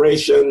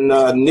incarceration,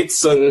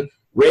 Nixon,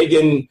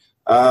 Reagan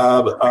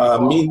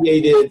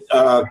mediated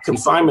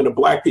confinement of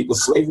Black people,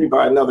 slavery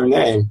by another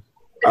name,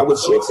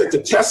 which looks at the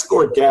test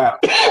score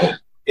gap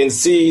and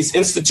sees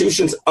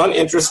institutions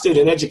uninterested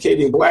in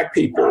educating Black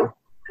people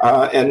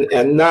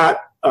and not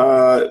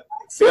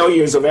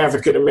failures of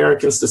African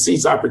Americans to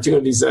seize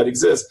opportunities that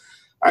exist.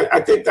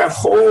 I think that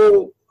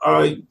whole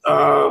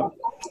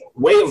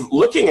way of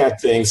looking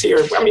at things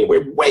here, I mean,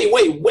 we're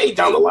way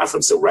down the line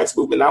from civil rights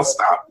movement, I'll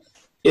stop,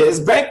 is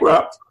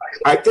bankrupt.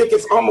 I think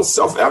it's almost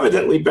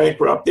self-evidently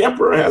bankrupt. The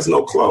emperor has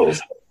no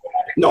clothes.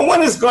 No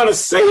one is going to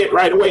say it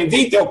right away.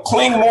 Indeed, they'll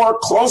cling more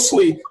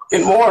closely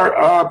and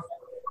more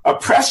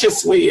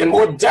preciously and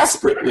more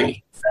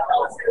desperately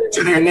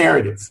to their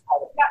narrative.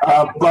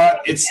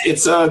 But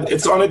it's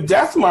on a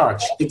death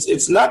march.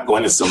 It's not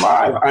going to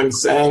survive, I'm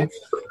saying.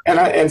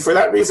 And for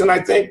that reason, I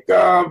think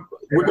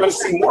we're going to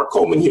see more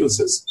Coleman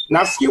Hugheses,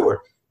 not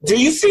fewer. Do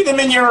you see them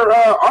in your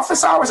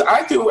office hours?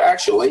 I do,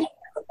 actually.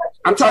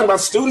 I'm talking about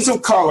students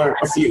of color,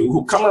 a few,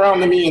 who come around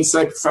to me and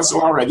say, Professor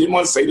Loury, I didn't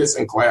want to say this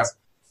in class,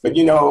 but,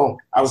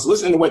 I was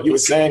listening to what you were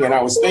saying and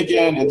I was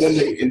thinking, and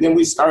then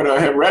we start a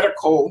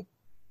heretical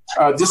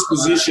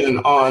disposition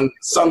on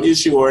some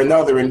issue or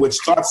another in which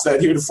thoughts that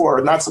heretofore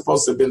are not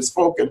supposed to have been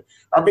spoken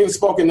are being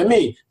spoken to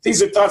me.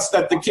 These are thoughts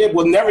that the kid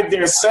will never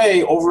dare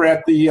say over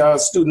at the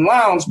student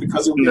lounge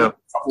because it will be in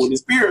trouble with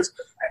his peers.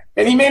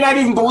 And he may not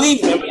even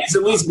believe them, but he's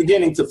at least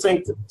beginning to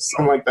think them,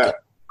 something like that.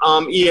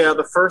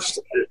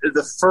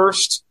 The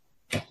first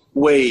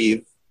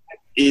wave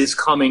is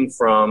coming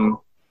from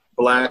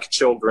Black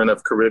children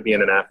of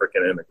Caribbean and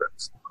African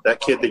immigrants. That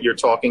kid that you're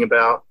talking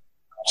about,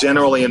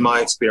 generally, in my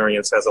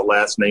experience, has a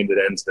last name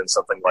that ends in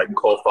something like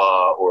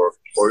Kofa or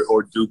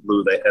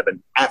Duglu. They have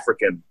an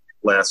African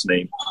last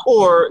name,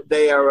 or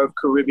they are of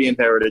Caribbean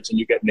heritage, and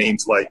you get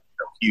names like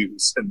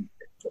Hughes and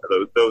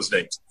those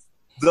names.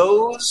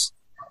 Those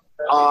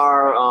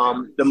are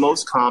the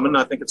most common.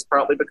 I think it's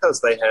partly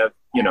because they have,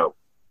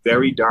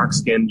 very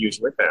dark-skinned,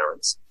 usually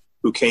parents,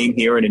 who came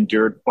here and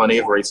endured plenty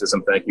of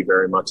racism, thank you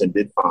very much, and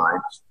did fine.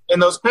 And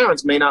those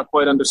parents may not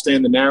quite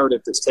understand the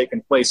narrative that's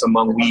taken place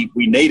among we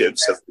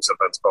natives, as we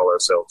sometimes call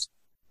ourselves,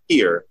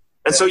 here.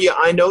 And so,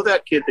 I know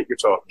that kid that you're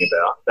talking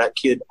about. That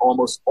kid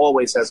almost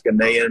always has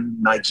Ghanaian,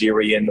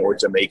 Nigerian, or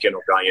Jamaican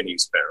or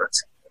Guyanese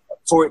parents.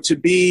 For it to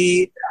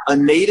be a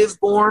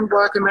native-born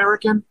Black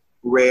American,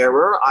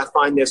 rarer. I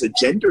find there's a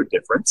gender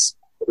difference,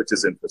 which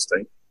is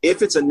interesting.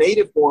 If it's a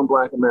native-born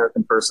Black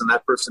American person,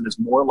 that person is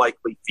more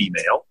likely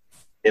female,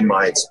 in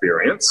my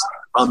experience.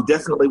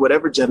 Definitely,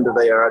 whatever gender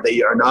they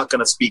are not going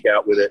to speak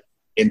out with it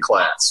in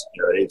class.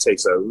 It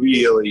takes a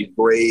really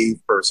brave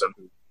person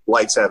who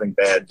likes having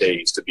bad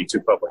days to be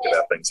too public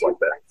about things like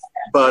that.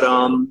 But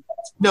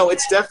no,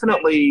 it's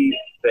definitely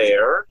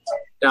there.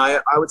 Now,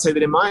 I would say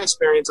that in my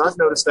experience, I've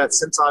noticed that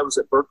since I was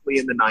at Berkeley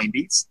in the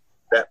 90s,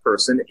 that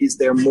person. Is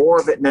there more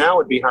of it now?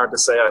 It'd be hard to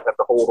say. I'd have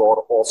to hold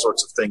all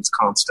sorts of things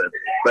constant.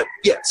 But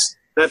yes,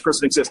 that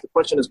person exists. The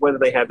question is whether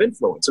they have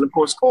influence. And of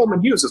course,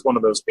 Coleman Hughes is one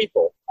of those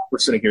people. We're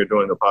sitting here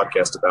doing a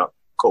podcast about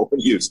Coleman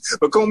Hughes.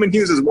 But Coleman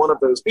Hughes is one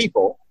of those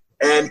people,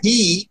 and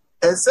he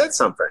has said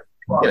something.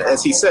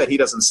 As he said, he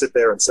doesn't sit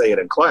there and say it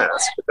in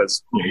class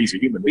because he's a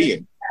human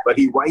being, but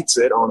he writes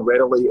it on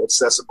readily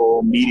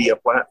accessible media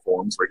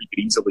platforms where he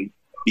could easily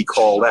be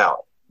called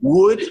out.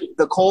 Would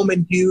the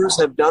Coleman Hughes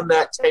have done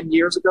that 10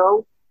 years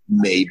ago?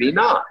 Maybe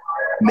not.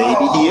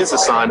 Maybe he is a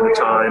sign of the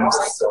times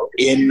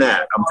in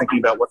that. I'm thinking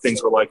about what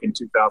things were like in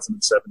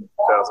 2007 and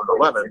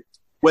 2011,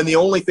 when the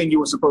only thing you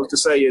were supposed to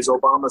say is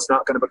Obama's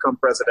not going to become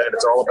president.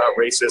 It's all about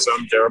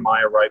racism.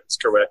 Jeremiah Wright was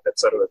correct, et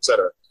cetera, et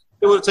cetera.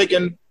 It would have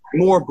taken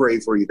more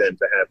bravery then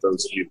to have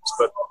those views.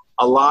 But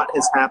a lot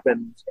has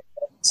happened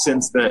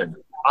since then.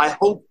 I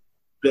hope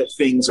that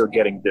things are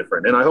getting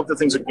different. And I hope that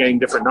things are getting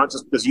different, not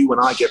just because you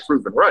and I get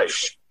proven right,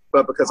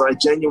 but because I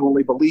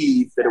genuinely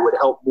believe that it would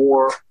help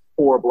more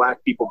poor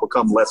Black people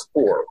become less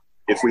poor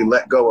if we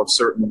let go of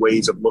certain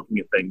ways of looking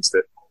at things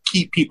that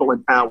keep people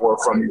in power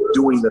from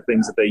doing the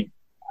things that they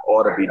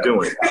ought to be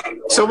doing.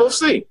 So we'll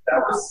see.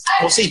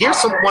 We'll see.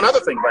 Here's one other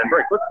thing, Glenn,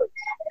 very quickly.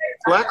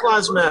 Black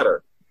Lives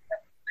Matter.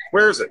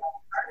 Where is it?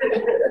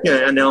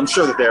 And now I'm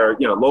sure that there are,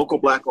 local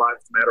Black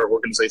Lives Matter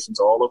organizations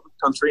all over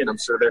the country, and I'm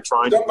sure they're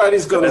trying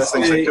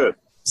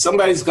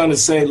Somebody's going to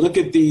say, look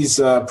at these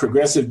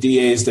progressive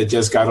DAs that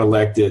just got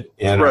elected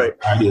in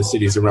various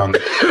cities around the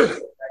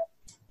country.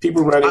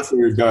 People running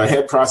for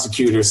head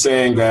prosecutors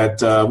saying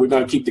that we're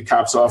going to keep the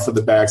cops off of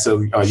the backs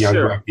of young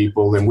Black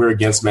people, and we're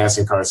against mass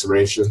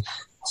incarceration.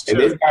 And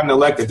they've gotten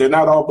elected. They're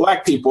not all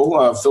Black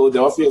people.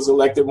 Philadelphia has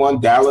elected one.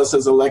 Dallas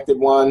has elected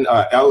one.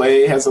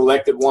 L.A. has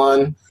elected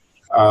one.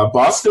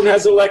 Boston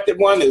has elected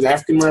one, an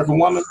African-American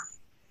woman.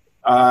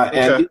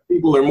 And these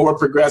people are more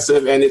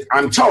progressive. And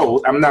I'm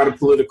told, I'm not a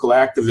political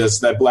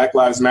activist, that Black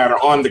Lives Matter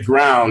on the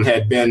ground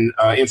had been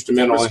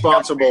instrumental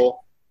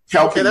responsible.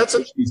 Helping that's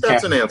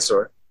an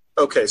answer.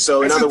 Okay,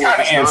 so in other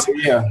words,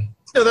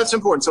 that's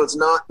important. So it's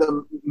not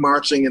them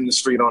marching in the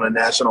street on a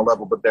national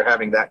level, but they're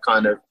having that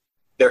kind of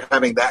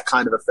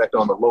effect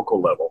on the local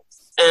level.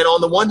 And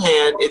on the one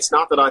hand, it's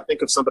not that I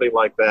think of somebody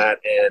like that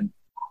and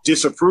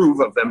disapprove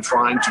of them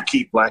trying to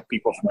keep Black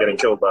people from getting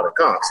killed by the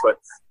cops. But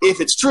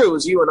if it's true,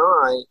 as you and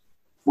I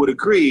would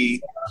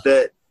agree,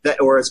 that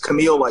or as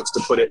Camille likes to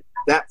put it,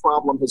 that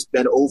problem has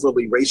been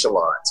overly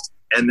racialized,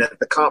 and that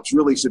the cops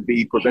really should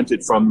be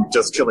prevented from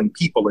just killing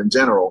people in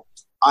general,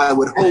 I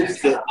would hope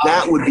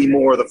that would be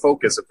more the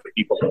focus of the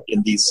people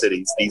in these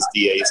cities, these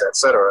DAs, et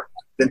cetera,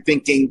 than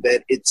thinking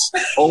that it's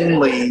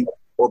only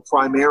or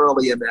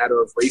primarily a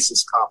matter of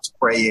racist cops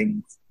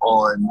preying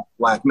on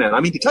Black men.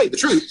 I mean, to tell you the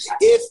truth,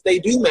 if they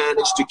do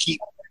manage to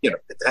keep,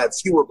 have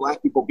fewer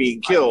Black people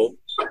being killed,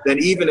 then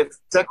even if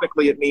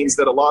technically it means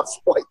that a lot of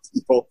white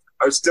people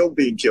are still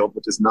being killed,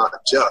 which is not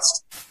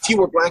just.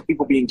 Fewer Black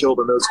people being killed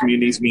in those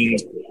communities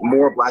means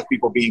more Black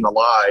people being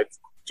alive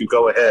to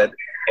go ahead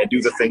and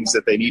do the things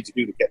that they need to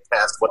do to get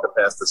past what the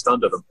past has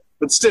done to them.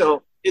 But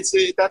still,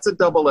 that's a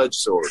double-edged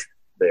sword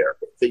there,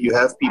 that you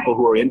have people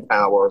who are in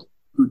power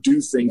who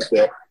do think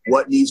that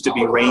what needs to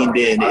be reined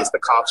in is the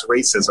cops'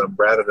 racism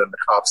rather than the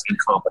cops'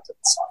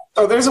 incompetence.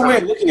 Oh, there's a way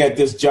of looking at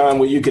this, John,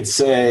 where you could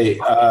say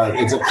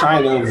it's a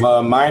kind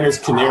of miner's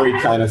canary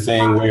kind of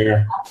thing,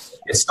 where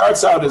it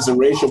starts out as a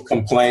racial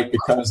complaint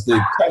because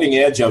the cutting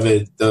edge of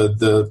it,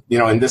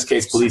 in this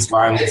case, police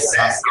violence,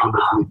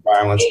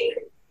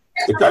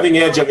 the cutting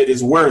edge of it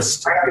is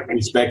worst with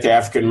respect to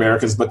African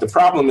Americans, but the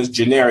problem is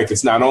generic.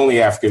 It's not only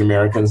African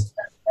Americans.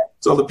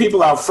 So the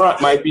people out front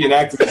might be an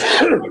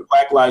activist like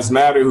Black Lives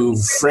Matter who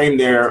frame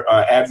their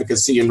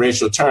advocacy in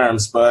racial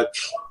terms, but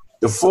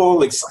the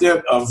full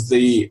extent of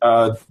the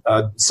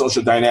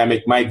social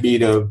dynamic might be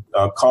to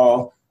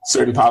call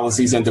certain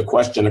policies into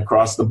question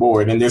across the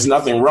board. And there's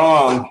nothing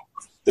wrong.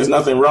 There's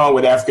nothing wrong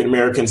with African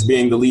Americans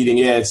being the leading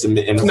edge. So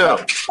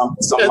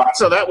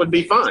that would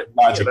be fine.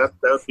 That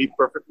would be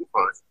perfectly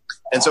fine.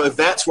 And so if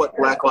that's what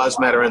Black Lives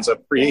Matter ends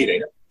up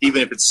creating,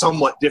 even if it's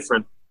somewhat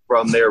different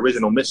from their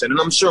original mission, and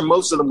I'm sure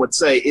most of them would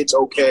say it's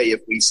okay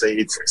if we say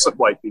it's some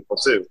white people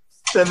too,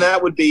 then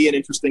that would be an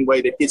interesting way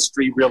that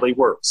history really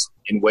works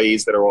in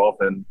ways that are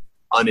often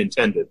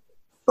unintended.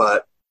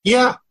 But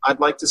yeah, I'd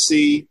like to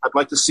see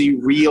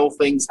real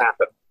things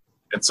happen.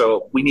 And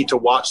so we need to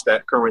watch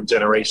that current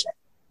generation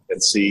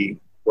and see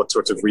what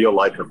sorts of real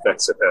life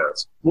effects it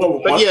has.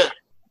 Well, I was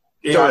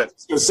going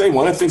to say,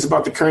 one of the things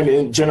about the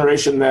current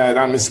generation that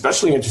I'm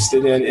especially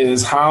interested in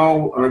is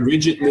how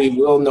rigidly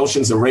will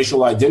notions of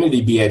racial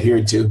identity be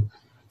adhered to.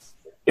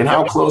 And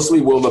how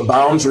closely will the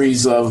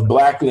boundaries of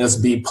Blackness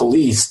be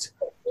policed?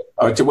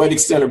 To what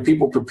extent are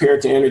people prepared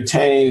to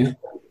entertain,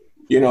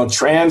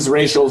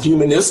 transracial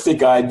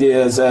humanistic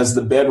ideas as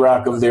the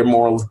bedrock of their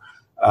moral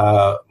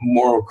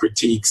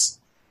critiques,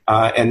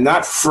 and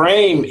not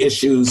frame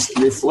issues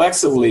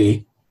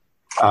reflexively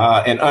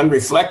and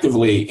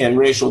unreflectively in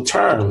racial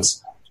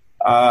terms?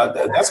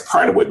 That's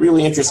part of what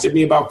really interested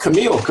me about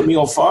Camille.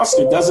 Camille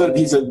Foster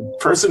he's a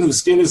person whose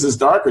skin is as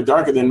dark or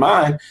darker than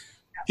mine.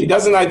 He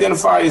doesn't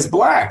identify as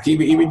Black.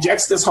 He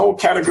rejects this whole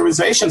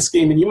categorization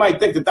scheme. And you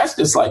might think that that's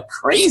just like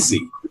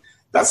crazy.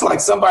 That's like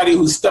somebody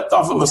who stepped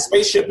off of a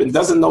spaceship and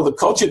doesn't know the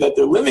culture that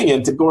they're living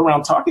in to go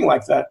around talking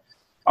like that.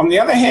 On the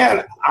other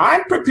hand,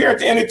 I'm prepared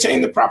to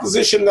entertain the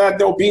proposition that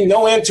there'll be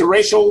no end to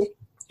racial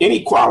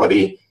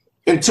inequality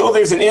until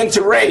there's an end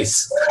to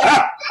race.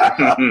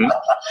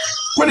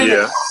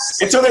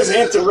 Until there's an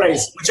end to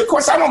race, which of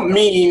course I don't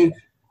mean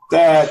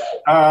that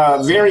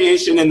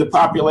variation in the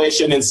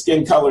population and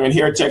skin color and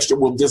hair texture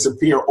will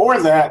disappear,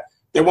 or that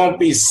there won't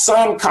be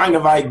some kind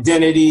of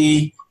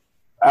identity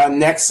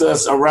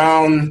nexus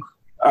around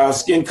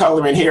skin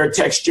color and hair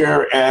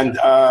texture and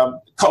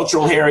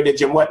cultural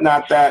heritage and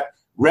whatnot that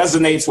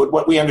resonates with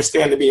what we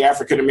understand to be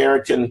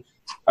African-American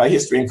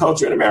history and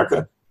culture in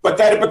America, but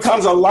that it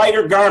becomes a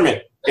lighter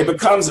garment. It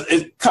becomes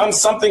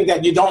something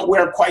that you don't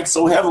wear quite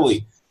so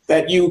heavily,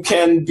 that you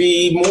can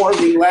be more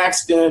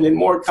relaxed in and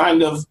more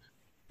kind of,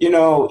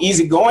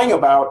 easygoing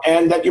about,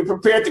 and that you're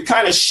prepared to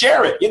kind of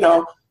share it.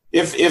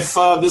 If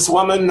this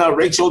woman,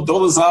 Rachel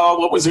Dolezal,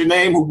 what was her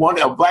name, who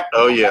wanted a Black,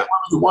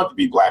 who wanted to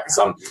be Black,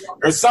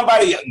 or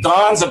somebody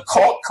dons a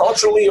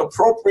culturally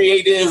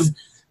appropriative,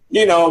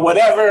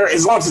 whatever,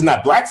 as long as it's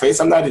not blackface,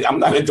 I'm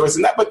not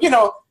endorsing that, but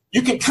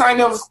you can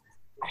kind of,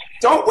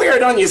 don't wear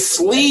it on your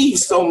sleeve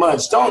so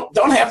much.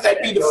 Don't have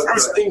that be the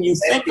first thing you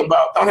think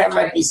about. Don't have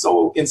that be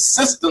so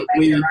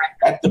insistently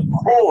at the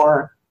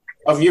core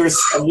of your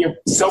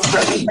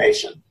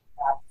self-presentation.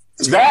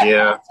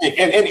 That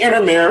and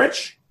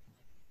intermarriage,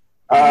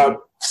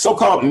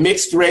 so-called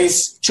mixed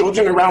race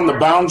children around the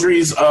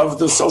boundaries of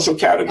the social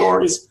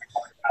categories,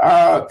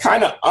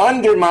 kind of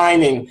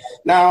undermining.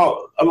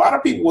 Now, a lot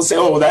of people will say,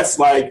 "Oh, that's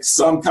like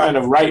some kind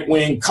of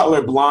right-wing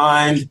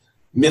colorblind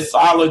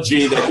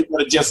mythology that you're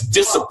going to just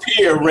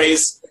disappear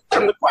race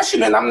from the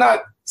question." And I'm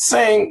not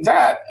saying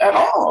that at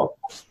all,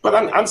 but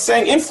I'm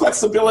saying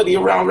inflexibility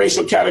around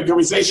racial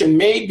categorization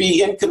may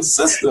be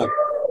inconsistent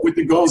with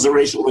the goals of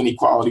racial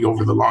inequality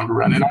over the longer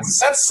run. And I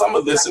sense some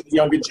of this in the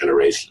younger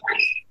generation.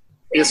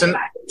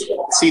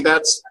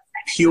 That's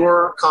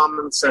pure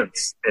common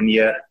sense. And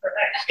yet,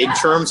 in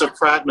terms of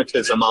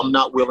pragmatism, I'm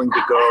not willing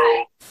to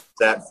go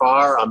that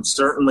far. I'm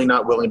certainly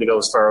not willing to go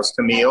as far as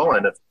Camille.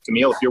 And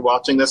Camille, if you're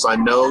watching this, I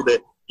know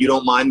that you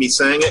don't mind me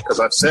saying it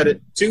because I've said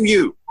it to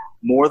you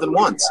more than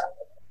once.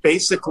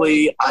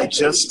 Basically, I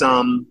just,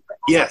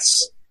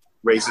 yes,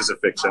 race is a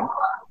fiction.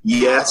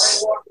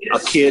 Yes, a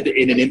kid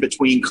in an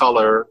in-between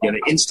color,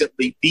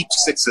 instantly beach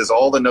sixes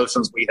all the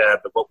notions we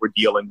have that what we're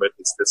dealing with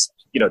is this,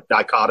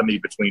 dichotomy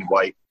between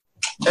white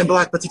and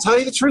Black. But to tell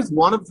you the truth,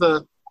 one of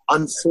the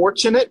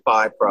unfortunate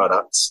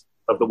byproducts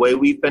of the way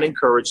we've been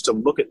encouraged to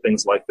look at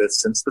things like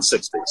this since the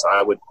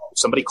 60s.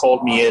 Somebody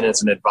called me in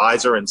as an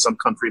advisor in some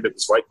country that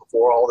was right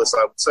before all this,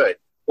 I would say,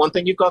 one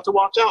thing you've got to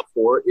watch out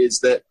for is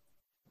that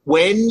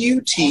when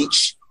you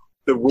teach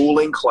the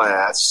ruling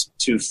class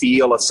to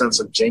feel a sense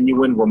of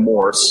genuine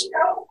remorse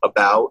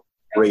about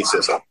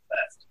racism,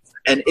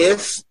 and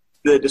if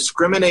the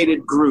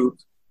discriminated group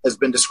has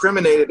been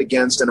discriminated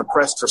against and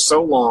oppressed for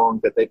so long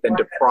that they've been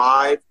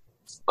deprived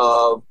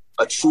of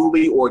a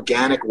truly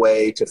organic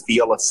way to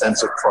feel a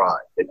sense of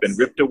pride. They've been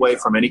ripped away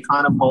from any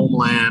kind of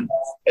homeland,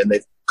 and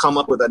they've come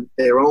up with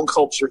their own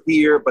culture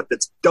here, but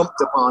that's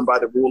dumped upon by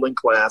the ruling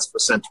class for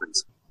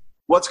centuries.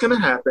 What's going to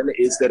happen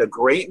is that a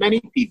great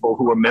many people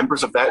who are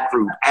members of that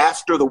group,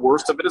 after the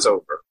worst of it is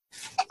over,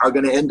 are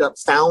going to end up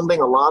founding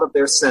a lot of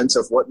their sense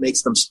of what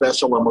makes them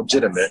special and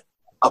legitimate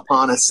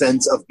upon a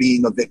sense of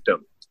being a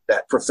victim,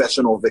 that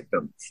professional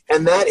victim.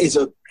 And that is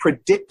a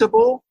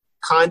predictable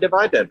kind of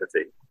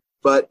identity.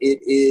 But it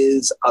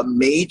is a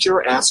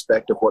major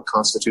aspect of what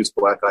constitutes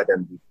Black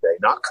identity today,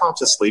 not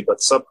consciously,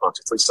 but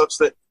subconsciously, such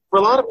that for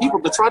a lot of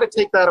people to try to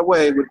take that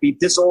away would be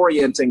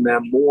disorienting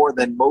them more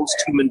than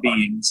most human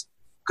beings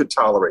could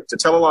tolerate. To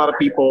tell a lot of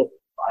people,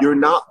 you're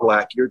not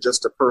Black, you're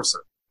just a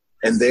person.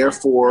 And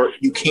therefore,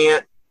 you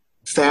can't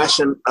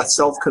fashion a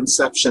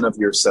self-conception of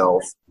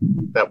yourself,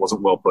 that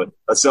wasn't well put,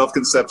 a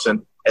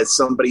self-conception as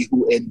somebody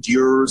who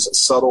endures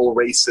subtle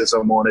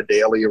racism on a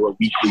daily or a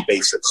weekly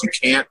basis. You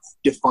can't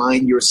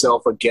define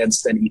yourself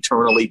against an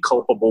eternally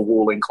culpable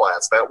ruling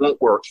class. That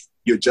won't work.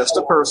 You're just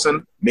a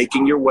person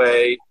making your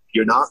way.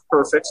 You're not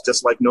perfect,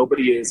 just like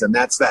nobody is, and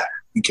that's that.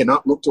 You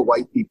cannot look to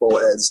white people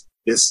as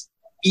this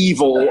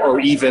evil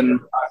or even,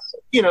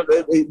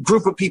 a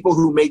group of people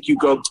who make you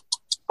go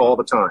all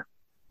the time.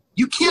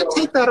 You can't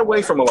take that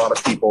away from a lot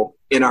of people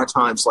in our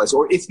time slice.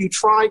 Or if you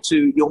try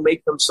to, you'll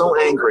make them so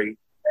angry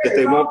that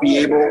they won't be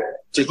able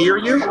to hear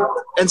you.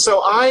 And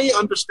so I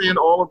understand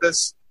all of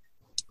this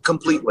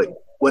completely.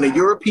 when a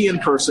European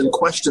person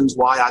questions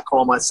why I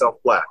call myself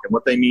black. And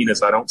what they mean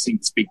is I don't seem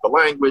to speak the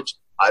language.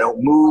 I don't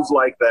move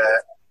like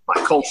that.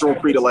 My cultural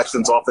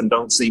predilections often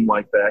don't seem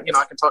like that. You know,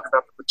 I can talk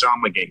about the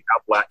pajama game. How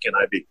black can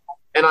I be?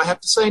 And I have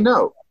to say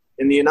no.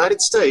 In the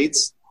United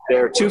States,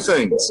 there are two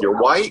things.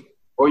 You're white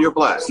or you're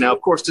black. Now,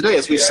 of course, today,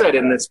 as we said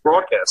in this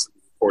broadcast that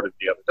we reported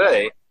the other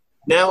day,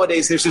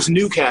 nowadays there's this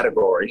new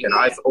category, and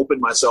I've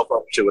opened myself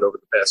up to it over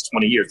the past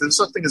 20 years. There's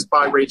something as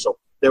biracial.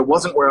 There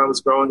wasn't where I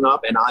was growing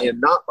up, and I am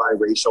not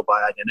biracial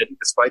by identity,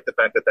 despite the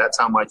fact that that's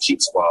how my cheek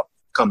swab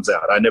comes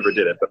out. I never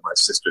did it, but my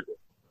sister did.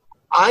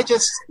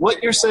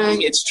 What you're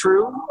saying, it's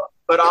true,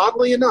 but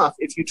oddly enough,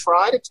 if you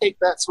try to take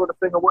that sort of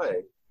thing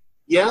away,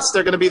 yes,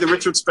 they're going to be the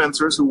Richard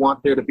Spencers who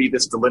want there to be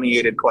this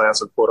delineated class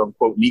of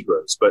quote-unquote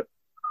Negroes, but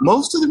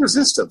most of the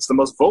resistance, the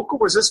most vocal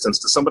resistance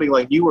to somebody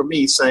like you or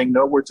me saying,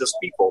 no, we're just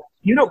people,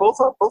 you know,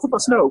 both of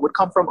us know, would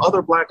come from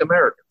other black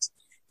Americans.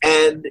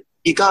 And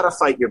you got to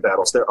fight your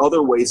battles. There are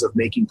other ways of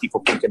making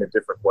people think in a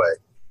different way.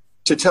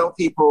 To tell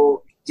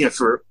people, you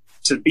know,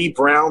 to be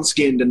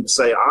brown-skinned and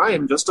say, I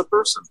am just a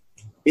person,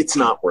 it's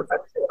not worth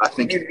it. I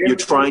think you're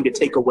trying to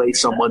take away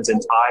someone's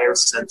entire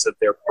sense of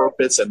their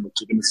purpose and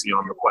legitimacy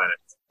on the planet.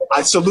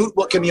 I salute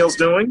what Camille's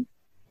doing,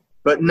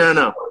 but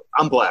no,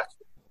 I'm black.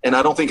 And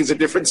I don't think it's a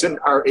difference in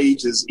our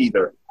ages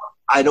either.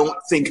 I don't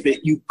think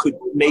that you could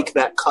make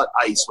that cut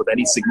ice with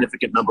any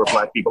significant number of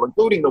black people,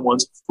 including the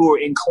ones who are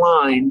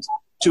inclined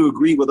to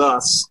agree with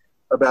us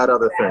about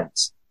other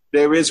things.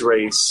 There is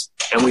race,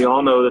 and we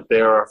all know that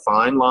there are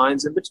fine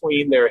lines in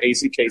between. There are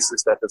hazy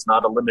cases. That does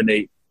not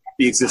eliminate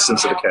the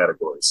existence of the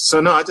categories. So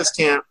no, I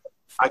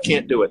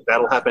can't do it.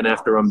 That'll happen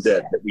after I'm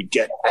dead, that we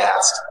get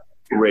past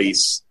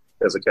race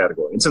as a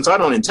category. And since I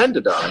don't intend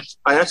to die,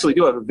 I actually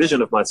do have a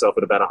vision of myself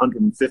at about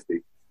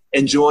 150,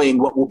 enjoying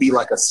what will be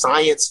like a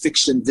science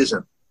fiction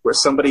vision where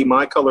somebody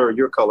my color or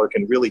your color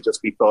can really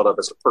just be thought of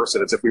as a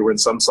person, as if we were in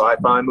some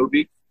sci-fi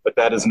movie, but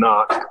that is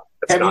not.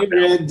 Have you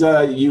read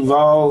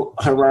Yuval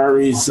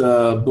Harari's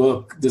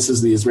book? This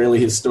is the Israeli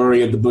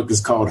historian. The book is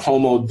called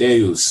Homo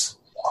Deus.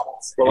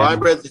 Well, I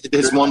read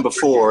his one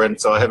before, and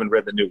so I haven't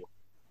read the new one.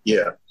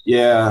 Yeah.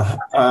 Yeah.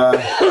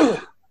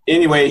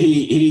 Anyway,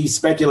 he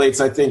speculates,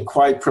 I think,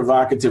 quite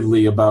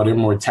provocatively about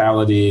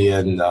immortality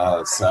and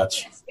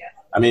such.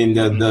 I mean,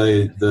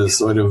 the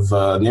sort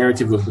of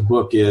narrative of the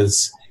book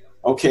is,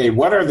 okay,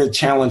 what are the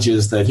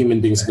challenges that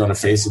human beings are going to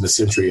face in the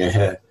century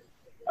ahead?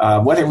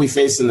 What have we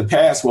faced in the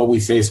past? Well, we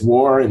faced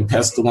war and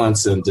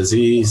pestilence and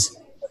disease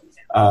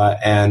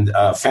and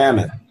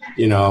famine,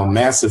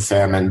 massive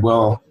famine.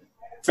 Well,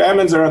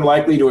 famines are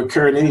unlikely to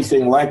occur in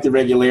anything like the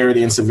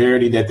regularity and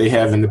severity that they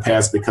have in the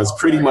past because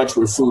pretty much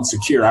we're food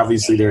secure.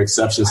 Obviously, there are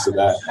exceptions to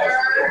that.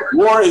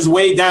 War is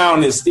way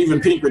down, as Steven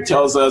Pinker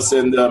tells us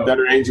in the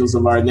Better Angels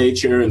of Our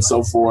Nature and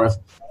so forth.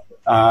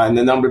 And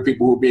the number of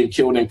people who are being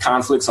killed in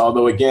conflicts,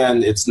 although,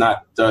 again, it's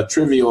not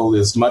trivial,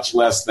 is much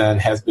less than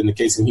has been the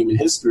case in human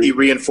history. He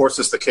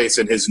reinforces the case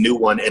in his new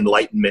one,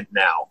 Enlightenment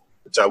Now,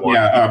 which I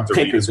want to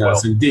read as well.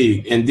 Does,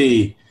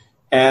 indeed.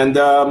 And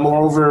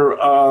moreover,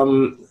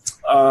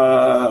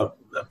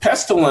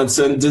 pestilence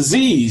and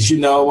disease,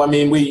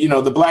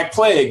 the Black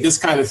Plague, this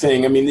kind of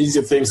thing. I mean, these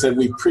are things that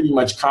we've pretty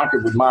much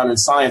conquered with modern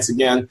science,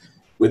 again,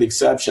 with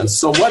exceptions.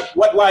 So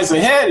what lies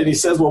ahead? And he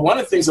says, well, one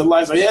of the things that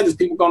lies ahead is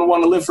people are going to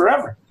want to live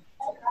forever.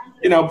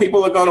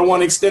 People are going to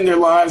want to extend their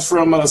lives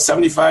from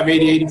 75,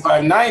 80,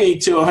 85, 90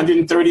 to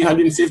 130,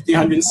 150,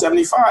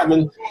 175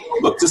 and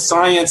look to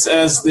science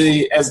as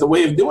the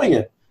way of doing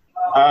it.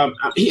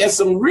 He has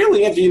some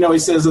really interesting, he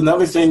says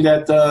another thing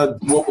that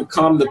will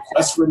become the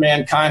quest for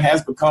mankind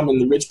has become in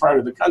the rich part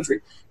of the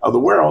country, of the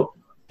world,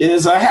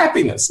 is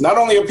happiness. Not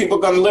only are people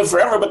going to live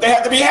forever, but they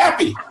have to be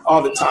happy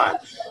all the time,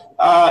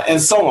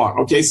 and so on.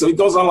 Okay, so he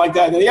goes on like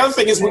that. And the other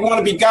thing is we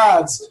want to be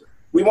gods.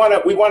 We want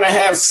to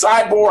have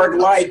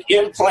cyborg-like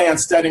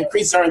implants that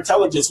increase our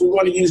intelligence. We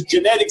want to use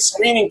genetic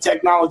screening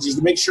technologies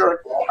to make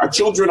sure our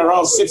children are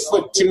all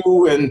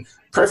 6'2" and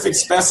perfect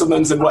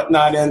specimens and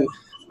whatnot. And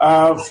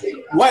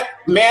what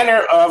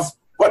manner of,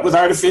 with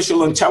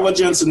artificial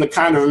intelligence and the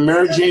kind of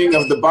merging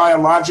of the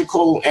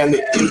biological and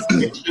the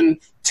information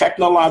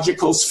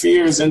technological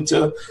spheres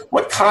into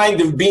what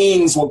kind of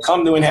beings will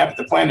come to inhabit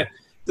the planet.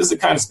 This is the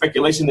kind of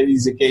speculation that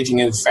he's engaging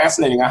in. It's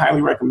fascinating. I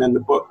highly recommend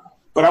the book.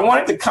 But I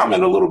wanted to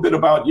comment a little bit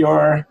about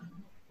your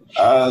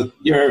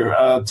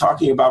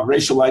talking about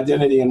racial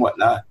identity and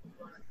whatnot,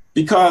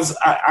 because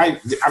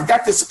I've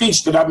got this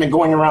speech that I've been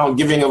going around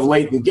giving of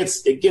late, and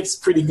it gets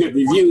pretty good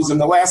reviews.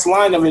 And the last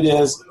line of it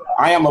is,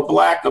 "I am a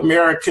Black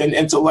American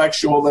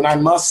intellectual, and I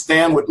must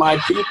stand with my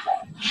people."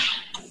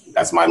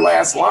 That's my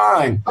last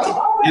line,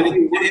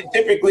 and it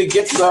typically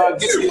gets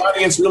the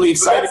audience really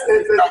excited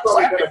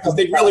because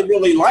they really,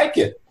 really like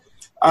it.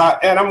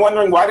 And I'm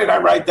wondering, why did I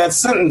write that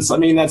sentence? I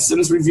mean, that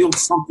sentence revealed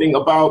something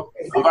about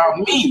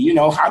me.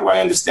 How do I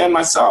understand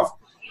myself?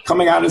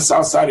 Coming out of the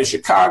South Side of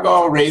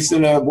Chicago, raised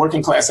in a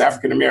working class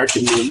African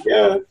American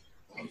milieu.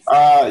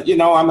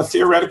 I'm a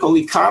theoretical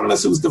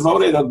economist who's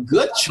devoted a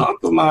good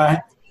chunk of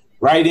my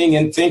writing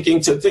and thinking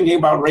to thinking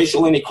about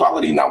racial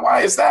inequality. Now,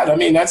 why is that? I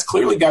mean, that's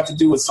clearly got to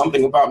do with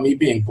something about me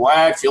being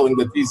Black, feeling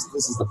that this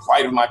is the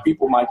plight of my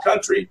people, my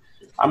country.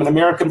 I'm an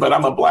American, but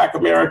I'm a Black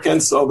American.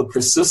 So the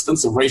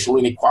persistence of racial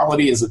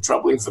inequality is a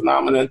troubling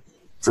phenomenon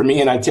for me,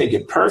 and I take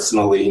it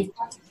personally.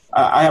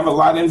 I have a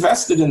lot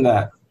invested in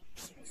that.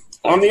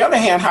 On the other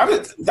hand,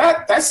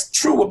 that's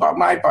true about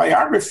my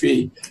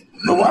biography,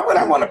 but why would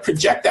I want to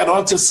project that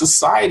onto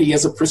society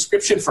as a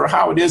prescription for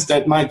how it is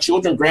that my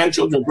children,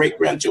 grandchildren,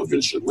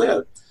 great-grandchildren should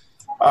live?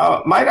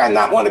 Might I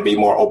not want to be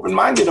more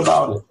open-minded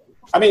about it?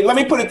 I mean, let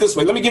me put it this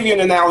way. Let me give you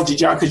an analogy,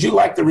 John, because you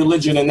like the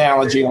religion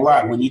analogy a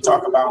lot when you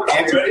talk about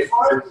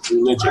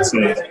anti-religious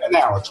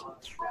analogy.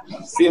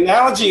 The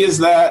analogy is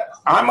that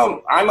I'm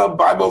a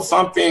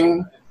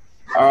Bible-thumping,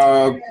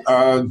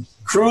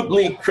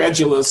 crudely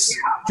credulous,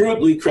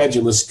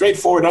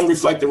 straightforward,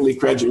 unreflectively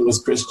credulous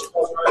Christian.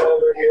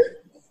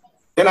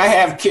 Then I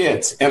have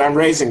kids, and I'm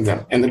raising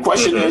them. And the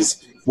question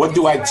is, what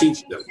do I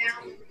teach them?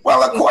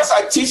 Well, of course,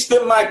 I teach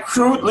them my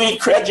crudely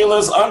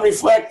credulous,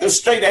 unreflective,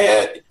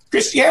 straight-ahead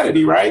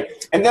Christianity, right?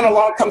 And then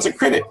along comes a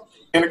critic.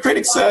 And the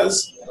critic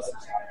says,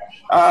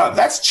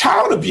 that's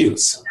child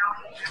abuse.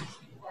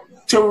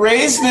 To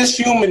raise this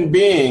human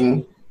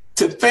being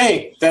to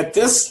think that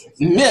this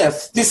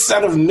myth, this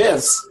set of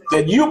myths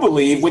that you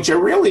believe, which are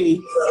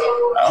really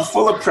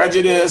full of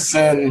prejudice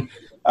and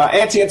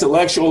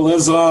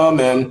anti-intellectualism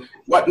and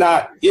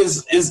whatnot,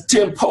 is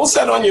to impose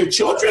that on your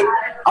children.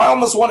 I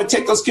almost want to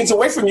take those kids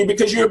away from you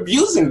because you're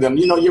abusing them.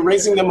 You know, you're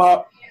raising them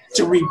up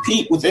to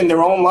repeat within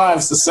their own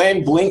lives the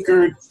same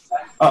blinkered,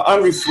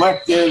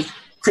 unreflective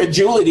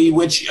credulity,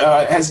 which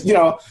has, you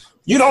know,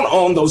 you don't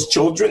own those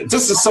children.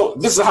 This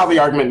is how the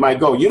argument might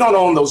go. You don't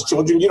own those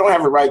children. You don't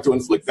have a right to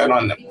inflict that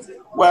on them.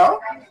 Well,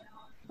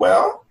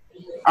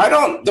 I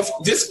don't.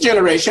 This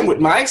generation, with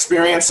my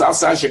experience,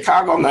 Southside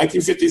Chicago,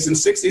 1950s and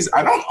 60s,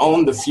 I don't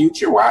own the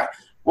future.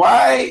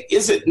 Why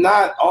is it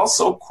not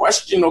also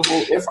questionable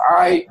if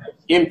I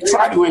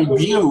try to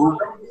imbue?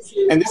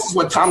 And this is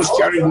what Thomas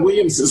Sheridan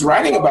Williams is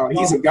writing about.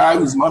 He's a guy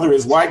whose mother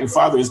is white and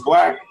father is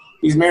Black.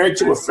 He's married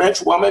to a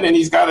French woman and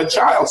he's got a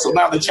child. So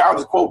now the child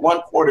is, quote,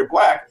 1/4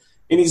 Black.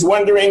 And he's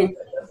wondering,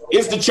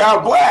 is the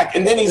child Black?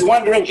 And then he's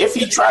wondering if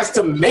he tries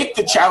to make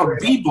the child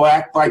be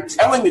Black by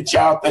telling the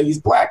child that he's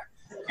Black,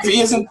 if he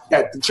isn't,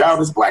 that the child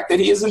is Black, that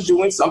he isn't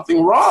doing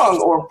something wrong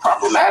or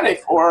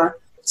problematic or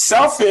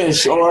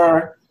selfish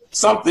or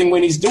something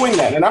when he's doing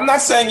that. And I'm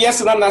not saying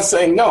yes and I'm not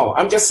saying no.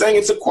 I'm just saying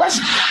it's a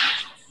question.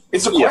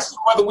 It's a question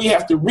of whether we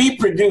have to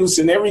reproduce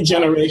in every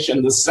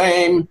generation the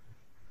same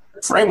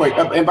framework.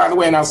 And by the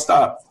way, and I'll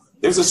stop.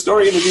 There's a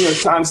story in the New York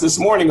Times this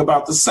morning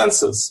about the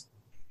census.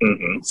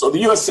 Mm-hmm. So the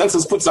U.S.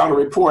 Census puts out a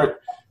report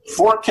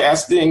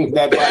forecasting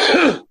that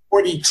by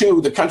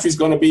 42, the country's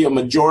going to be a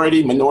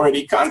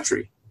minority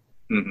country,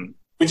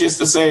 which is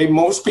to say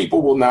most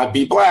people will not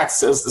be Black,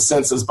 says the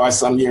census, by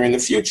some year in the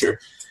future.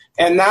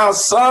 And now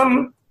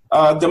some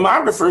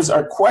demographers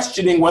are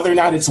questioning whether or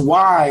not it's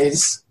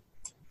wise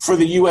for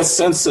the U.S.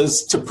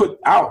 Census to put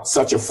out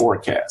such a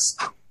forecast.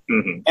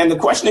 Mm-hmm. And the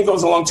questioning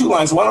goes along two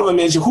lines. One of them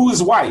is, who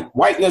is white?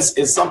 Whiteness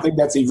is something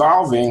that's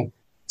evolving.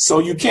 So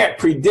you can't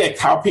predict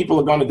how people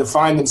are going to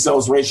define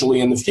themselves racially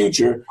in the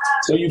future.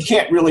 So you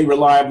can't really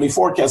reliably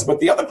forecast. But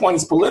the other point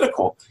is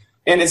political.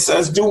 And it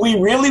says, do we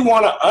really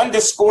want to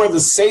underscore the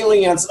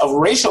salience of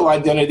racial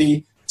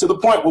identity to the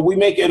point where we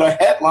make it a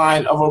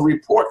headline of a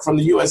report from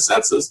the U.S.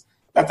 Census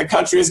that the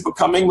country is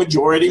becoming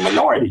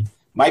minority?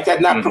 Might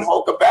that not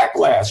provoke a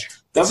backlash?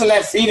 Doesn't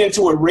that feed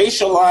into a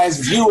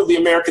racialized view of the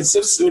American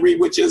citizenry,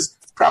 which is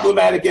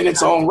problematic in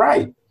its own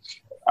right?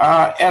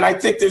 And I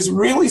think there's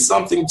really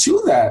something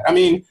to that. I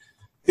mean,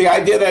 the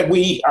idea that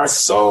we are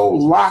so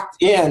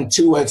locked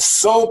into a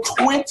so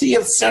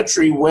 20th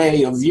century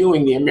way of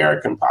viewing the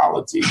American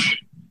polity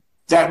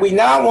that we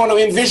now want to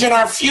envision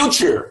our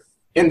future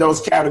in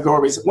those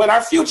categories when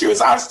our future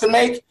is ours to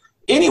make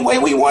any way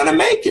we want to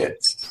make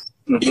it.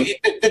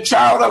 The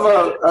child of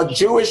a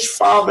Jewish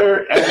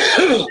father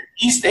and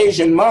East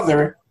Asian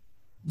mother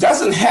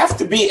doesn't have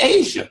to be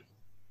Asian,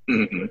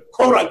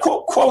 quote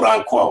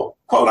unquote.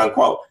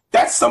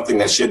 That's something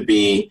that should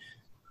be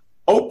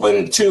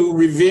open to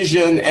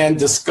revision and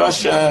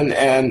discussion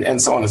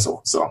and so on and so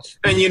on. So,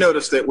 and you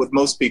notice that with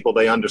most people,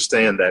 they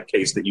understand that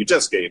case that you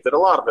just gave, that a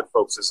lot of it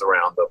focuses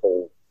around the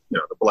whole,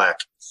 the Black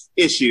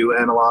issue,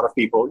 and a lot of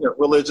people,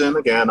 religion,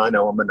 again, I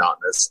know I'm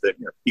monotonous, that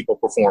people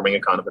performing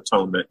a kind of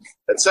atonement,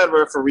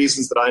 etc., for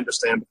reasons that I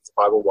understand. If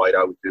I were white,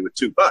 I would do it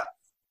too. But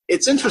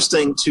it's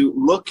interesting to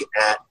look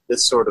at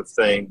this sort of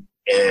thing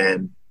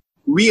and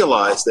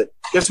realize that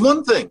there's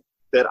one thing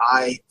that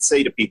I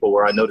say to people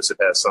where I notice it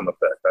has some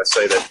effect. I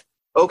say that,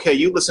 okay,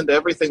 you listen to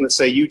everything that,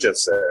 say, you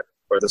just said,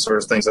 or the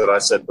sort of things that I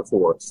said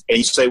before, and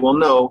you say, well,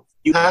 no,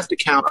 you have to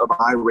count a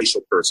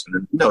biracial person.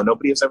 And no,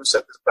 nobody has ever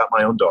said this about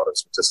my own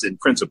daughters, just in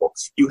principle.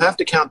 You have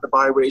to count the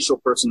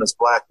biracial person as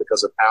Black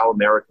because of how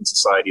American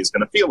society is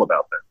going to feel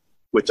about them,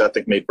 which I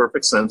think made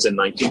perfect sense in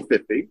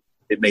 1950.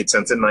 It made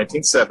sense in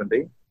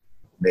 1970,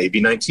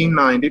 maybe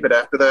 1990, but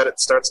after that it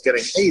starts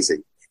getting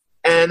hazy.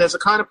 And as a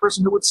kind of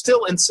person who would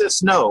still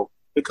insist, no,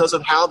 because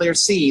of how they're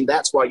seen,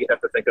 that's why you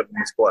have to think of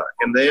them as black.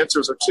 And the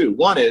answers are two.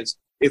 One is,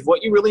 if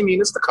what you really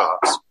mean is the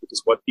cops, which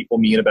is what people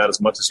mean about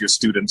as much as your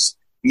students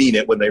mean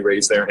it when they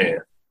raise their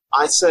hand,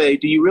 I say,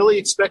 do you really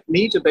expect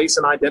me to base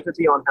an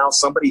identity on how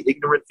somebody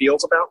ignorant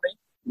feels about me?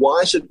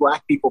 Why should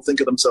black people think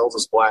of themselves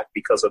as black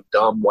because of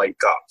dumb white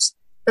cops?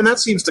 And that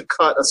seems to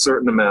cut a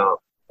certain amount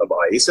of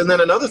ice. And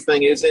then another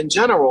thing is, in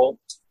general,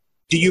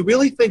 do you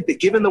really think that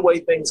given the way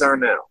things are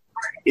now,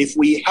 if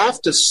we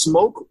have to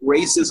smoke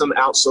racism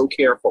out so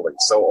carefully,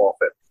 so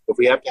often, if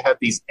we have to have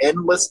these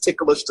endless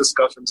ticklish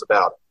discussions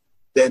about it,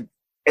 then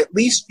at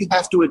least you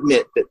have to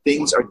admit that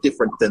things are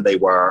different than they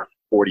were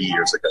 40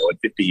 years ago and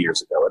 50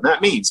 years ago. And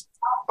that means,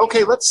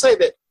 okay, let's say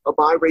that a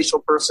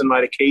biracial person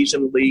might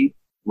occasionally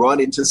run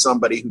into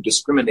somebody who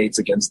discriminates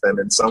against them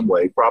in some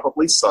way,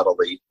 probably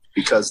subtly,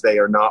 because they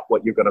are not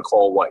what you're going to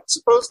call white.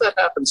 Suppose that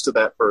happens to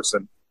that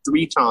person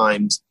 3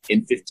 times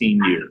in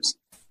 15 years.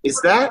 Is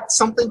that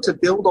something to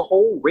build a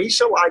whole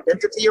racial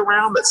identity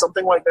around, that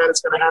something like that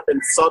is going to happen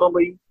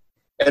subtly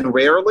and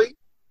rarely?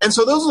 And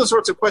so those are the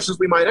sorts of questions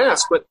we might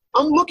ask. But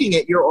I'm looking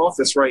at your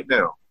office right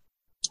now,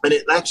 and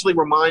it actually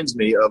reminds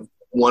me of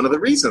one of the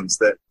reasons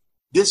that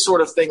this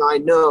sort of thing I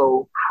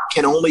know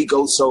can only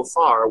go so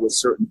far with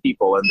certain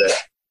people, and that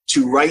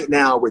to right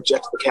now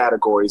reject the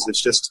categories,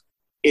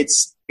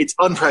 it's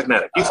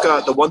unpragmatic. You've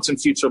got The Once and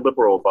Future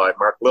Liberal by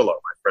Mark Lilla,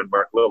 my friend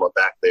Mark Lilla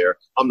back there.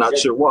 I'm not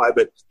sure why,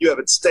 but you have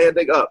it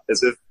standing up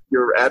as if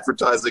you're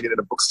advertising it in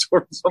a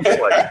bookstore or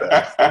something like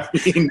that.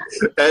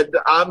 And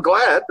I'm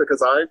glad,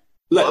 because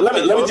Let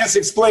me just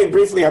explain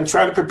briefly. I'm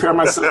trying to prepare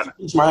myself to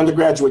teach my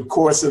undergraduate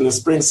course in the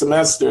spring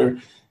semester.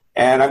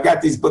 And I've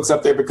got these books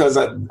up there because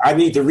I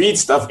need to read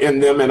stuff in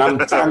them, and I'm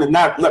trying to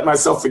not let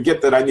myself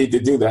forget that I need to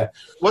do that.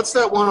 What's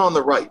that one on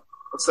the right?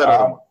 What's that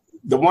other one?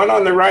 The one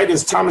on the right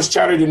is Thomas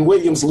Chatterton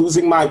Williams,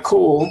 Losing My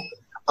Cool.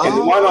 And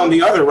the one on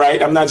the other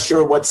right, I'm not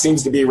sure what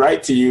seems to be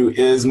right to you,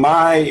 is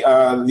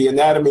The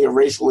Anatomy of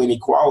Racial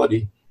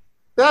Inequality.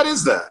 That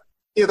is that.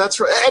 Yeah, that's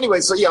right.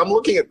 Anyway, so yeah, I'm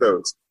looking at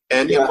those.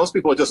 And most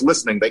people are just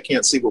listening. They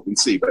can't see what we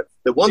see. But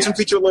the Once and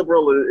Future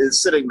Liberal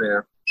is sitting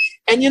there.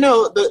 And,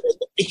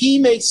 he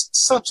makes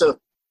such a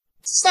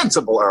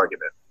sensible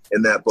argument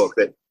in that book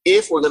that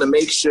if we're going to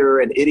make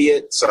sure an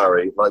idiot,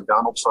 like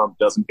Donald Trump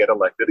doesn't get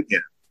elected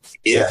again,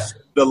 if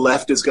the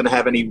left is going to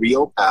have any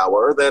real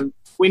power, then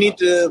we need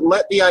to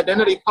let the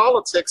identity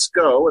politics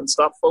go and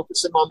stop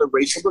focusing on the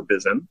racial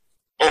division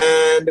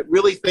and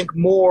really think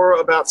more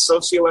about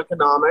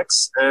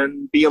socioeconomics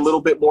and be a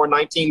little bit more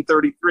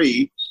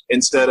 1933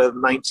 instead of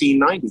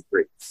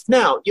 1993.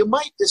 Now, you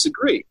might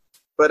disagree,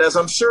 but as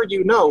I'm sure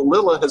you know,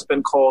 Lilla has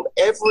been called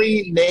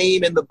every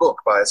name in the book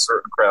by a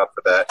certain crowd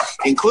for that,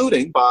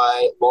 including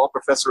by law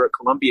professor at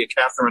Columbia,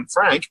 Catherine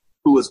Frank,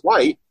 who is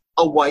white,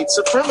 a white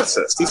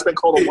supremacist. He's been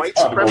called a white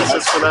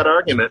supremacist for that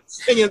argument.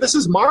 And this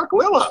is Mark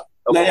Lilla.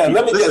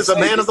 This is a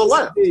man of the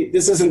left.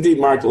 This is indeed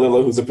Mark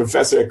Lilla, who's a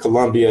professor at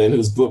Columbia and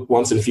whose book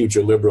Once and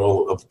Future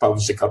Liberal,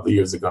 published a couple of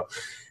years ago,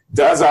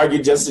 does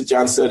argue, just as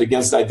John said,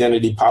 against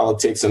identity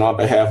politics and on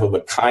behalf of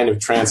a kind of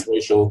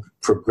transracial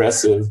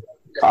progressive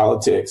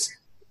politics.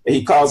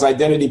 He calls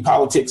identity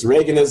politics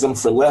Reaganism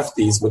for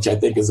lefties, which I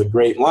think is a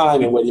great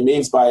line. And what he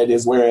means by it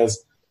is,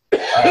 whereas,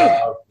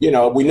 we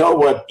know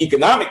what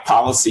economic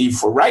policy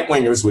for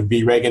right-wingers would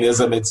be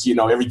Reaganism. It's,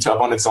 every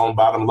tub on its own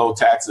bottom, low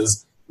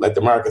taxes, let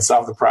the market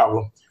solve the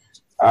problem.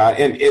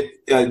 And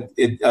it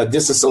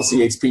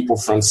disassociates people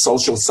from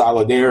social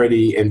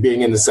solidarity and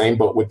being in the same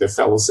boat with their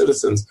fellow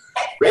citizens.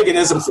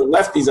 Reaganism for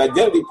lefties,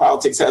 identity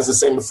politics has the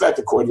same effect,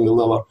 according to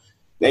Lilla,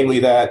 namely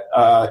that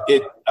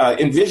it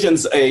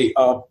envisions a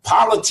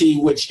polity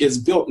which is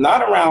built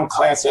not around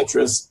class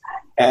interests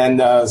and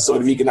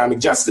sort of economic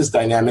justice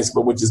dynamics,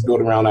 but which is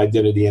built around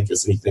identity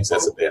interests, and he thinks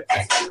that's a bad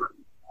thing.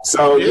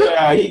 So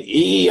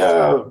he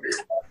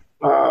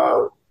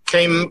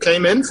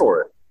came in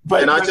for it.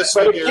 But again,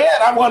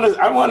 I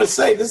want to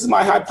say, this is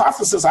my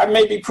hypothesis. I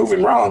may be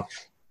proven wrong.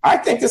 I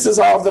think this is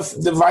all the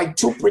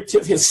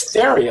vituperative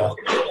hysteria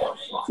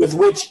with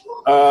which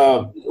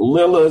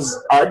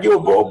Lilla's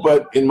arguable,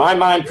 but in my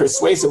mind,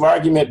 persuasive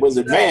argument was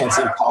advanced.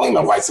 And calling him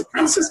a white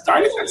supremacist,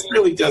 darn it, that's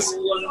really just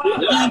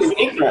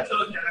ignorant.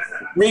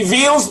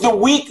 Reveals the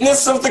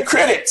weakness of the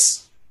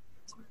critics.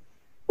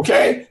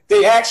 Okay?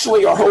 They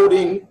actually are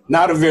holding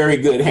not a very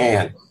good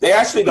hand. They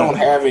actually don't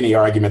have any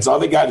arguments. All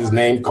they got is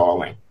name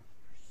calling.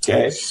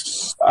 Okay,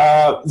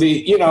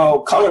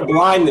 color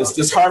blindness,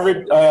 this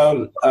Harvard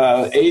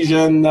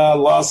Asian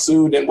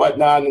lawsuit and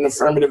whatnot, and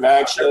affirmative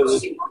action.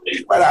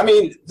 But I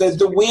mean,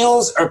 the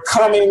wheels are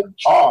coming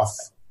off.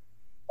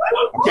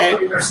 Okay,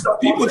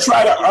 people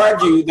try to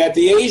argue that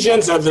the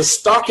Asians are the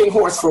stalking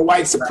horse for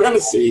white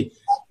supremacy.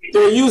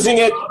 They're using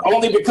it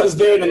only because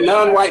they're the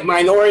non-white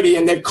minority,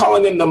 and they're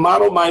calling them the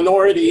model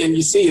minority. And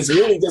you see, it's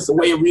really just a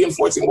way of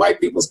reinforcing white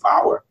people's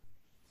power.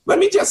 Let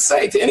me just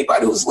say to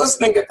anybody who's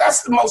listening that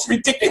that's the most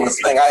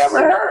ridiculous thing I ever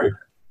heard,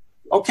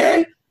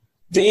 okay?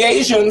 The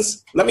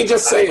Asians, let me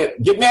just say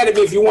it, get mad at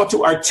me if you want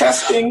to, are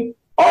testing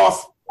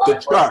off the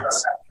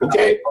charts,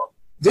 okay?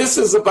 This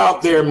is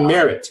about their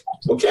merit.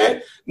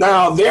 Okay.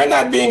 Now, they're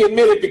not being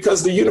admitted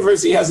because the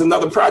university has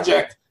another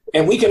project,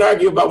 and we can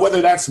argue about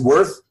whether that's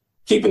worth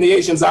keeping the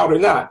Asians out or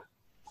not.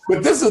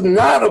 But this is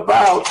not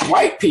about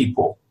white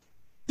people.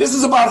 This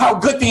is about how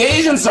good the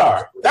Asians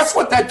are. That's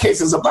what that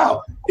case is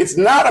about. It's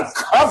not a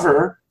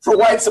cover for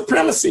white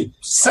supremacy.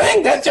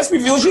 Saying that just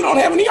reveals you don't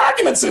have any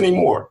arguments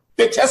anymore.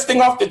 They're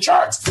testing off the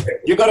charts.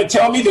 You're going to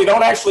tell me they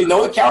don't actually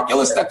know the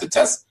calculus that the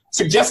test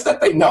suggests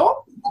that they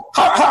know?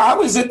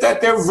 How is it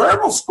that their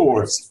verbal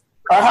scores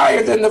are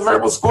higher than the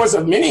verbal scores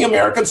of many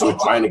Americans who are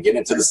trying to get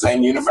into the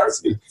same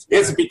university?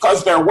 It's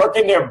because they're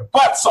working their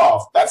butts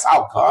off. That's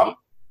how come.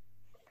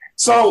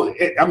 So,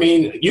 I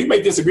mean, you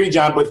may disagree,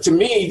 John, but to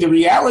me, the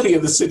reality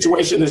of the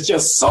situation is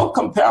just so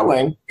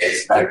compelling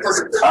that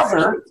this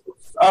cover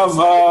of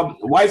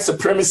white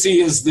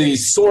supremacy is the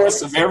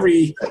source of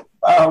every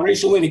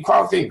racial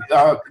inequality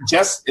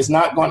just is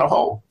not going to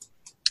hold.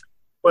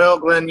 Well,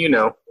 Glenn, you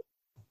know,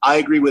 I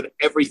agree with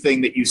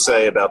everything that you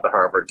say about the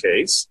Harvard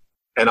case,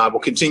 and I will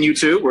continue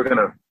to. We're going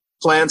to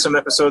plan some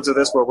episodes of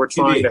this where we're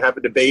trying to have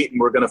a debate, and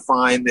we're going to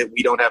find that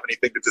we don't have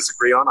anything to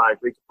disagree on. I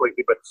agree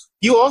completely. But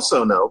you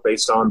also know,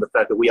 based on the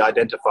fact that we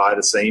identify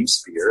the same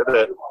sphere,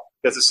 that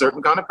there's a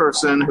certain kind of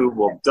person who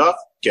will duck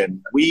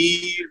and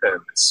weave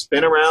and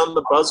spin around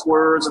the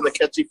buzzwords and the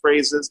catchy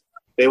phrases.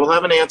 They will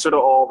have an answer to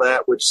all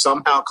that, which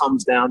somehow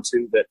comes down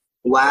to that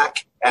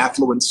Black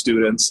affluent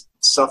students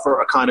suffer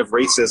a kind of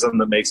racism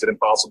that makes it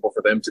impossible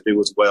for them to do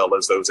as well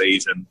as those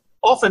Asian,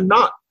 often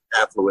not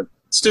affluent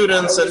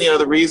students. And, you know,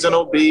 the reason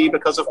will be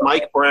because of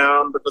Mike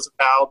Brown, because of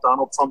how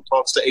Donald Trump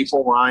talks to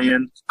April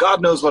Ryan.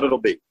 God knows what it'll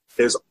be.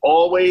 There's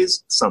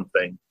always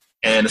something,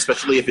 and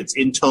especially if it's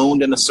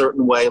intoned in a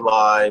certain way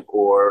live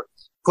or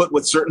put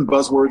with certain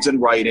buzzwords in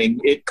writing,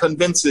 it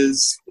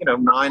convinces,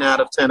 9 out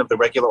of 10 of the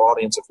regular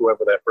audience of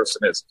whoever that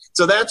person is.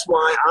 So that's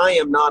why I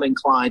am not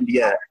inclined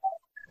yet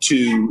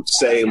to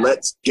say,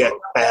 let's get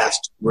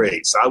past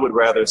race. I would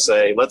rather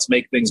say, let's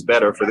make things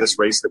better for this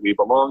race that we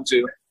belong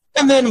to.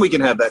 And then we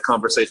can have that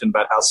conversation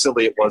about how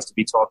silly it was to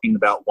be talking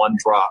about one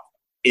drop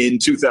in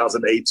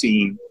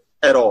 2018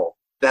 at all.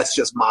 That's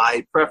just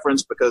my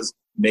preference, because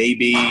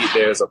maybe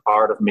there's a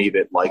part of me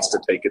that likes to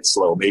take it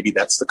slow. Maybe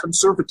that's the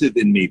conservative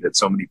in me that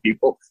so many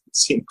people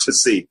seem to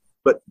see.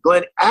 But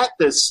Glenn, at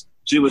this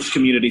Jewish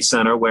community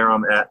center where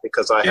I'm at,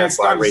 because I have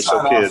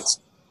biracial kids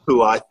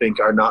who I think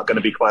are not going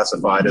to be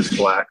classified as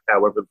Black,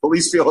 however the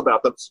police feel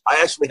about them, I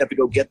actually have to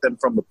go get them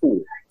from the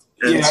pool.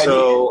 And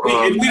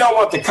we don't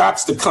want the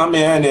cops to come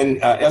in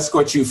and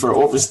escort you for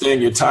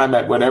overstaying your time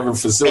at whatever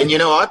facility.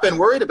 And, I've been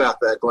worried about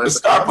that, Glenn.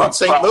 I'm in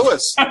St.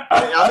 Louis.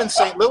 I'm in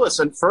St. Louis,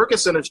 and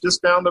Ferguson is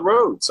just down the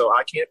road, so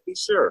I can't be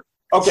sure.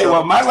 Okay,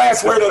 well, my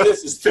last word on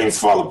this is things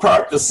fall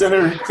apart. The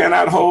center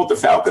cannot hold. The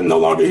Falcon no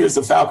longer hears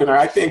the Falconer.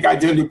 I think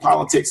identity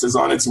politics is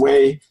on its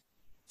way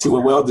to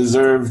a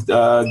well-deserved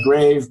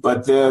grave,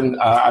 but then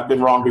I've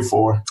been wrong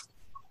before.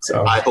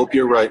 So I hope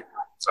you're right.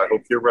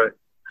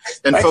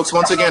 And folks,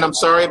 once again, I'm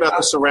sorry about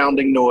the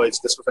surrounding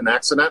noise. This was an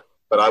accident,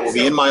 but I will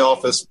be in my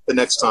office the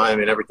next time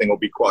and everything will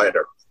be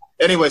quieter.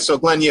 Anyway, so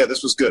Glenn,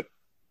 this was good.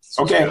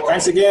 Okay,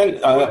 thanks again.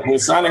 We're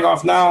signing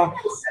off now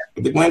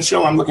with the Glenn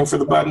Show. I'm looking for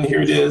the button.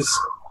 Here it is.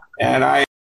 And